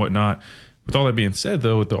pullers and whatnot. With all that being said,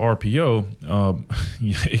 though, with the RPO,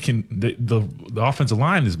 the offensive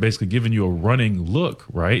line is basically giving you a running look,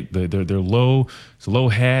 right? They're low, it's a low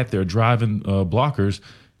hat, they're driving blockers,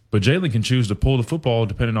 but Jalen can choose to pull the football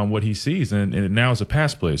depending on what he sees, and now it's a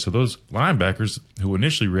pass play. So those linebackers who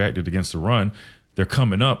initially reacted against the run, they're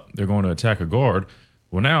coming up, they're going to attack a guard.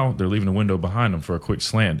 Well, now they're leaving a window behind them for a quick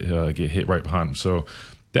slant, get hit right behind them. So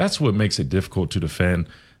that's what makes it difficult to defend.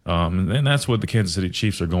 And that's what the Kansas City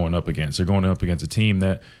Chiefs are going up against. They're going up against a team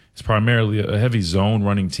that is primarily a heavy zone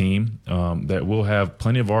running team that will have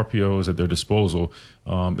plenty of RPOs at their disposal,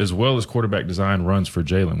 as well as quarterback design runs for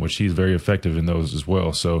Jalen, which he's very effective in those as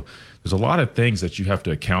well. So there's a lot of things that you have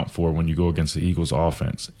to account for when you go against the Eagles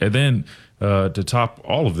offense. And then to top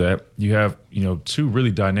all of that, you have two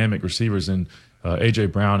really dynamic receivers in A.J.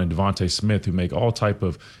 Brown and Devontae Smith who make all type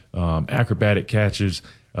of acrobatic catches.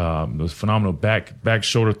 Those phenomenal back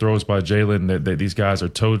shoulder throws by Jalen that these guys are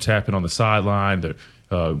toe tapping on the sideline.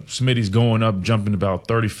 Smitty's going up, jumping about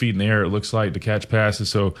 30 feet in the air, it looks like, to catch passes.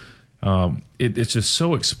 So it's just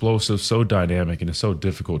so explosive, so dynamic, and it's so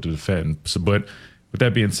difficult to defend. But with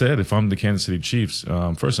that being said, if I'm the Kansas City Chiefs,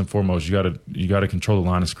 first and foremost, you got to control the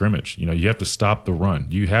line of scrimmage. You have to stop the run.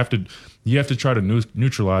 You have to try to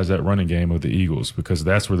neutralize that running game of the Eagles because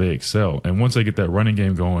that's where they excel. And once they get that running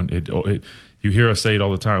game going, you hear us say it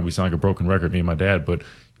all the time. We sound like a broken record, me and my dad. But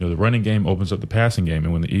the running game opens up the passing game,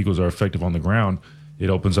 and when the Eagles are effective on the ground, it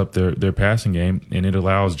opens up their passing game, and it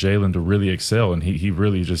allows Jalen to really excel. And he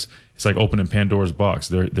really just, it's like opening Pandora's box.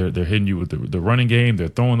 They're hitting you with the running game. They're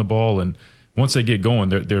throwing the ball, and once they get going,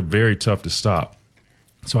 they're very tough to stop.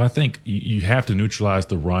 So I think you have to neutralize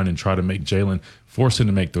the run and try to make Jalen, force him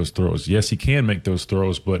to make those throws. Yes, he can make those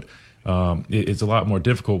throws, but it's a lot more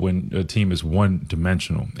difficult when a team is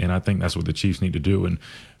one-dimensional, and I think that's what the Chiefs need to do. And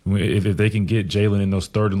if they can get Jalen in those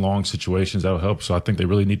third and long situations, that'll help. So I think they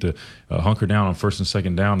really need to hunker down on first and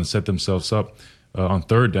second down and set themselves up on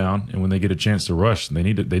third down. And when they get a chance to rush, they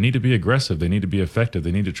need to be aggressive. They need to be effective.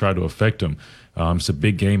 They need to try to affect him. It's a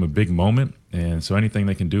big game, a big moment, and so anything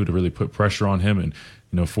they can do to really put pressure on him and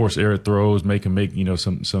force error throws, make him make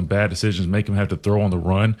some bad decisions, make him have to throw on the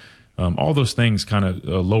run. All those things kind of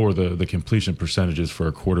lower the completion percentages for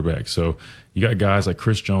a quarterback. So you got guys like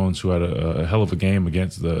Chris Jones, who had a hell of a game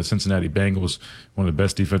against the Cincinnati Bengals, one of the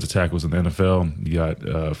best defensive tackles in the NFL. You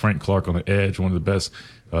got Frank Clark on the edge, one of the best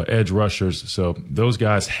edge rushers. So those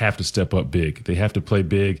guys have to step up big. They have to play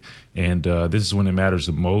big, and this is when it matters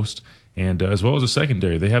the most. And as well as the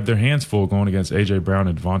secondary, they have their hands full going against A.J. Brown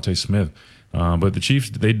and Devontae Smith. But the Chiefs,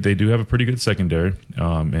 they do have a pretty good secondary,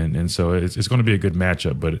 and so it's going to be a good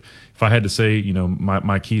matchup. But if I had to say,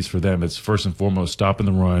 my keys for them, it's first and foremost stopping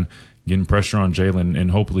the run, getting pressure on Jalen,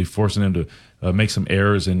 and hopefully forcing him to make some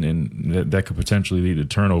errors, and that could potentially lead to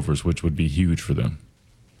turnovers, which would be huge for them.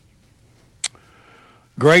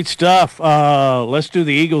 Great stuff. Let's do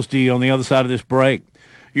the Eagles D on the other side of this break.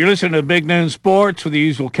 You're listening to Big Noon Sports with the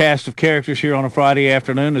usual cast of characters here on a Friday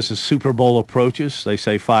afternoon as the Super Bowl approaches. They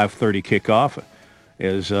say 5:30 kickoff.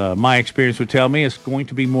 As my experience would tell me, it's going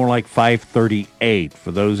to be more like 5:38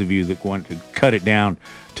 for those of you that want to cut it down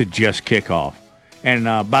to just kickoff. And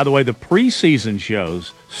by the way, the preseason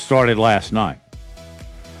shows started last night.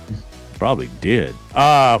 Probably did.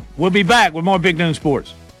 We'll be back with more Big Noon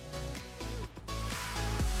Sports.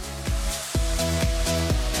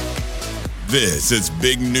 This is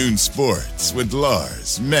Big Noon Sports with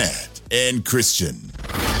Lars, Matt, and Christian.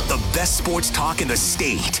 The best sports talk in the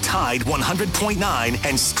state. Tide 100.9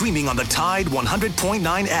 and streaming on the Tide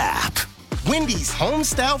 100.9 app. Wendy's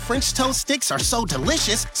home-style French toast sticks are so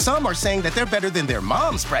delicious, some are saying that they're better than their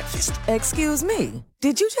mom's breakfast. Excuse me,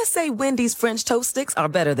 did you just say Wendy's French toast sticks are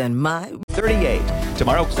better than my... 38.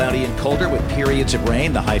 Tomorrow, cloudy and colder with periods of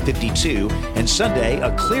rain, the high 52. And Sunday, a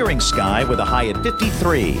clearing sky with a high at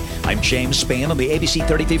 53. I'm James Spann on the ABC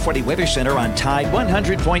 3340 Weather Center on Tide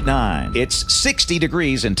 100.9. It's 60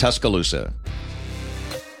 degrees in Tuscaloosa.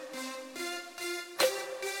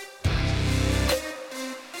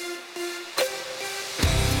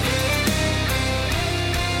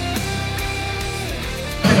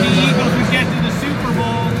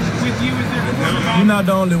 You're not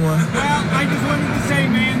the only one. Well, I just wanted to say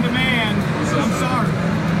man to man. I'm sorry.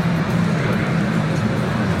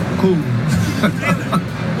 Cool.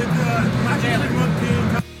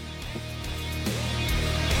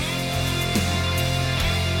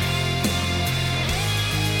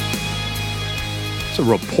 It's a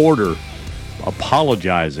reporter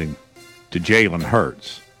apologizing to Jalen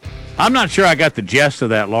Hurts. I'm not sure I got the gist of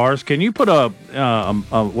that, Lars. Can you put a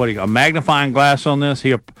magnifying glass on this?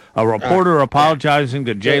 A reporter apologizing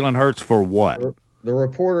to Jalen Hurts for what? The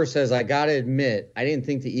reporter says, I got to admit, I didn't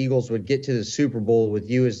think the Eagles would get to the Super Bowl with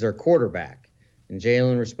you as their quarterback. And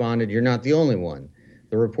Jalen responded, you're not the only one.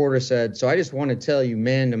 The reporter said, so I just want to tell you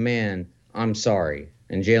man to man, I'm sorry.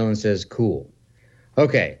 And Jalen says, cool.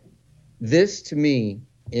 Okay, this to me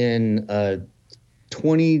in a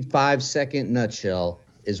 25-second nutshell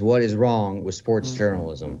is what is wrong with sports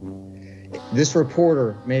journalism. This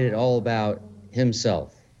reporter made it all about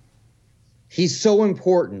himself. He's so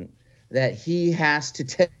important that he has to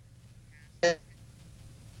tell.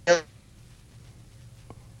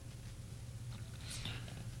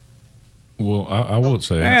 Well, I will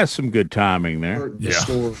say that's some good timing there.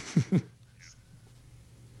 Yeah.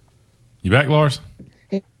 You back, Lars?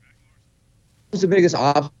 Who's the biggest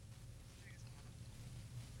obstacle?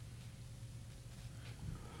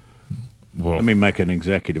 Well, let me make an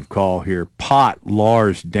executive call here. Pot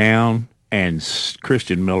Lars down and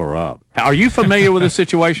Christian Miller up. Are you familiar with this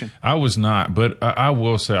situation? I was not, but I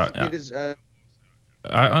will say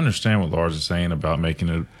I understand what Lars is saying about making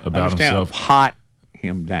it about himself. Pot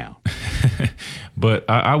him down. But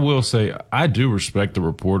I will say I do respect the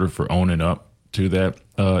reporter for owning up to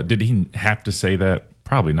that. Did he have to say that?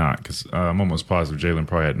 Probably not, because I'm almost positive Jalen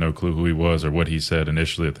probably had no clue who he was or what he said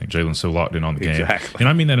initially. I think Jalen's so locked in on the game. And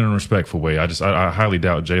I mean that in a respectful way. I highly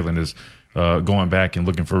doubt Jalen is going back and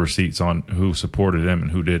looking for receipts on who supported him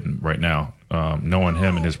and who didn't right now, knowing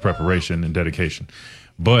him and his preparation and dedication.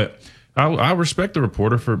 But I respect the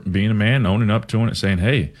reporter for being a man, owning up to it, saying,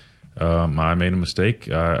 "Hey, I made a mistake.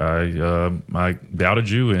 I doubted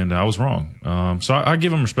you, and I was wrong." So I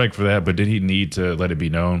give him respect for that. But did he need to let it be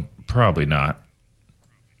known? Probably not.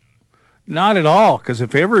 Not at all, because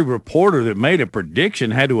if every reporter that made a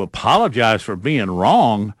prediction had to apologize for being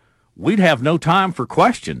wrong, we'd have no time for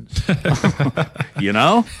questions. You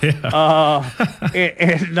know? Yeah.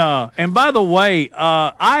 And by the way,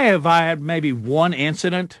 I had maybe one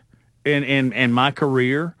incident in my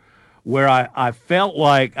career where I felt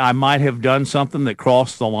like I might have done something that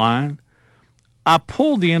crossed the line. I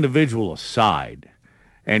pulled the individual aside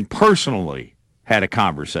and personally had a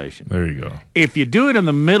conversation. There you go. If you do it in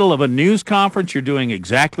the middle of a news conference, you're doing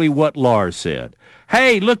exactly what Lars said.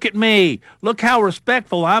 Hey, look at me. Look how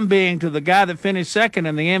respectful I'm being to the guy that finished second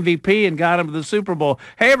in the MVP and got him to the Super Bowl.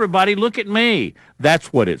 Hey, everybody, look at me.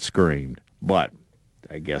 That's what it screamed. But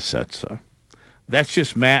I guess that's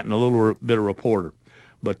just Matt and a little bit of reporter.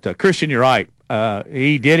 But, Christian, you're right.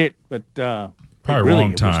 He did it, but probably really,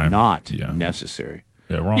 wrong time. It was not necessary.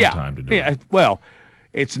 Yeah, wrong time to do it. Well,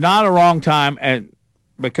 it's not a wrong time, and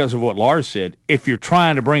because of what Lars said, if you're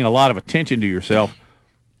trying to bring a lot of attention to yourself,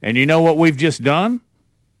 and you know what we've just done?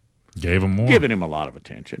 Gave him more. Given him a lot of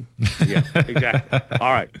attention. Yeah, exactly.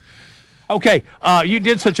 All right. Okay, you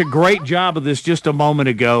did such a great job of this just a moment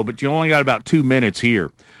ago, but you only got about 2 minutes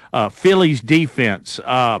here. Philly's defense,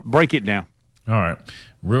 break it down. All right.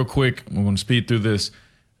 Real quick, we're going to speed through this.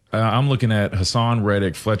 I'm looking at Hassan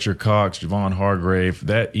Reddick, Fletcher Cox, Javon Hargrave,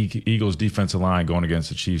 that Eagles defensive line going against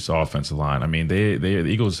the Chiefs offensive line. I mean, the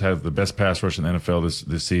Eagles have the best pass rush in the NFL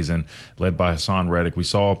this season, led by Hassan Reddick. We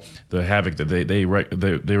saw the havoc that they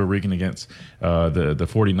were wreaking against the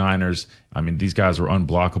 49ers. I mean, these guys were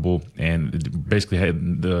unblockable, and basically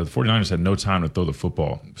the 49ers had no time to throw the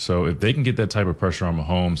football. So if they can get that type of pressure on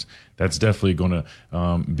Mahomes, that's definitely going to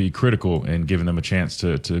be critical in giving them a chance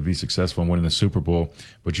to be successful in winning the Super Bowl.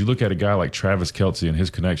 But you look at a guy like Travis Kelce and his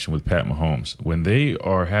connection with Pat Mahomes. When they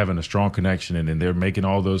are having a strong connection and they're making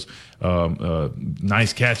all those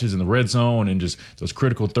nice catches in the red zone and just those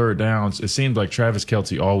critical third downs, it seems like Travis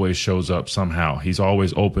Kelce always shows up somehow. He's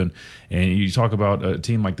always open. And you talk about a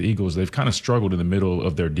team like the Eagles, they've kind of struggled in the middle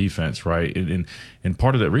of their defense, right? And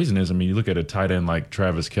part of that reason is, I mean, you look at a tight end like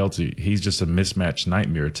Travis Kelce, he's just a mismatch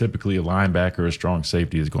nightmare. Typically, a linebacker or a strong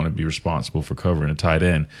safety is going to be responsible for covering a tight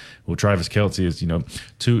end. Well, Travis Kelce is,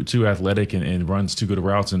 too athletic and runs too good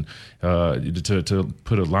routes and to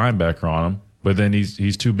put a linebacker on him. But then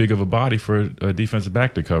he's too big of a body for a defensive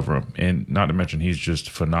back to cover him. And not to mention, he's just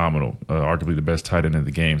phenomenal, arguably the best tight end in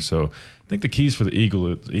the game. So I think the keys for the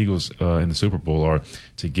Eagles in the Super Bowl are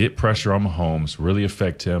to get pressure on Mahomes, really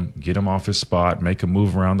affect him, get him off his spot, make him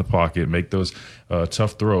move around the pocket, make those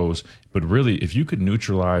tough throws. But really, if you could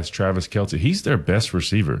neutralize Travis Kelce, he's their best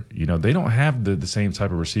receiver. They don't have the same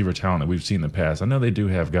type of receiver talent that we've seen in the past. I know they do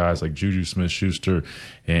have guys like Juju Smith-Schuster,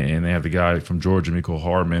 and they have the guy from Georgia, Mecole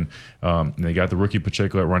Hardman. And they got the rookie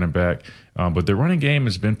Pacheco at running back. But their running game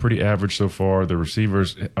has been pretty average so far. The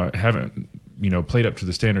receivers haven't played up to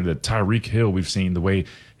the standard that Tyreek Hill, we've seen the way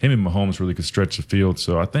him and Mahomes really could stretch the field.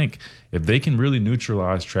 So I think if they can really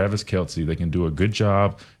neutralize Travis Kelce, they can do a good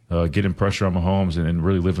job getting pressure on Mahomes and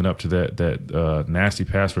really living up to that nasty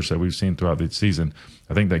pass rush that we've seen throughout the season.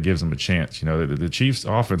 I think that gives them a chance. The Chiefs'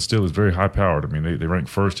 offense still is very high-powered. I mean, they rank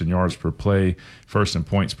first in yards per play, first in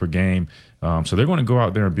points per game. So they're going to go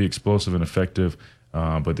out there and be explosive and effective.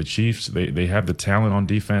 But the Chiefs, they have the talent on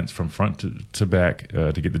defense from front to back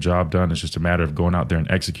to get the job done. It's just a matter of going out there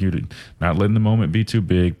and executing, not letting the moment be too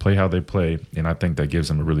big, play how they play, and I think that gives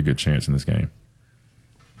them a really good chance in this game.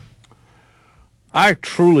 I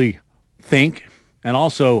truly think and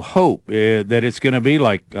also hope that it's going to be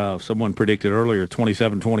like someone predicted earlier,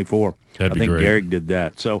 27-24. I think great. Garrick did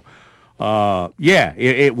that. So,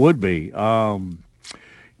 it would be.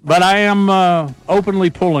 But I am openly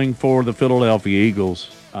pulling for the Philadelphia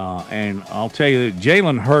Eagles. And I'll tell you that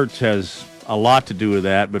Jalen Hurts has a lot to do with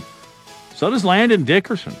that, but so does Landon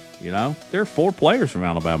Dickerson. There are 4 players from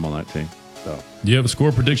Alabama on that team. So, do you have a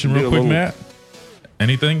score prediction real quick, Matt?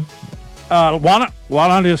 Anything? Why don't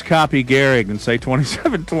I just copy Garrick and say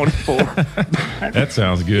 27-24? That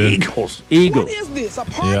sounds good. Eagles. What is this,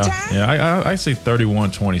 apartheid? Yeah. I say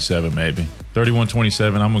 31-27 maybe.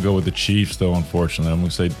 31-27. I'm going to go with the Chiefs, though, unfortunately. I'm going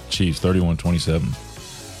to say Chiefs,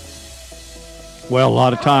 31-27. Well, a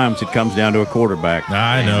lot of times it comes down to a quarterback.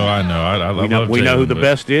 I know. We know who the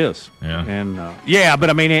best is. Yeah. And but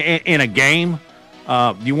I mean, in a game,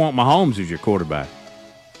 you want Mahomes as your quarterback.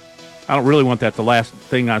 I don't really want that the last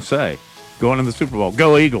thing I say. Going in the Super Bowl.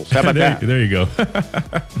 Go Eagles. How about that? There you go.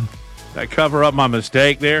 I cover up my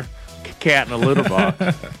mistake there. cat in a litter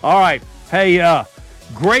box. All right. Hey,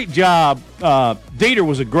 great job. Dieter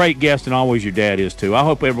was a great guest, and always your dad is, too. I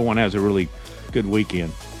hope everyone has a really good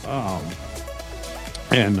weekend.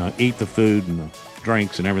 And eat the food and the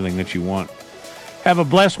drinks and everything that you want. Have a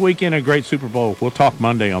blessed weekend and a great Super Bowl. We'll talk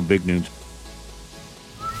Monday on Big Noons.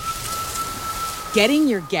 Getting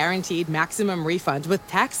your guaranteed maximum refund with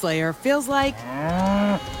TaxSlayer feels like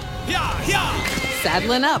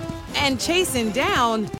saddling up and chasing down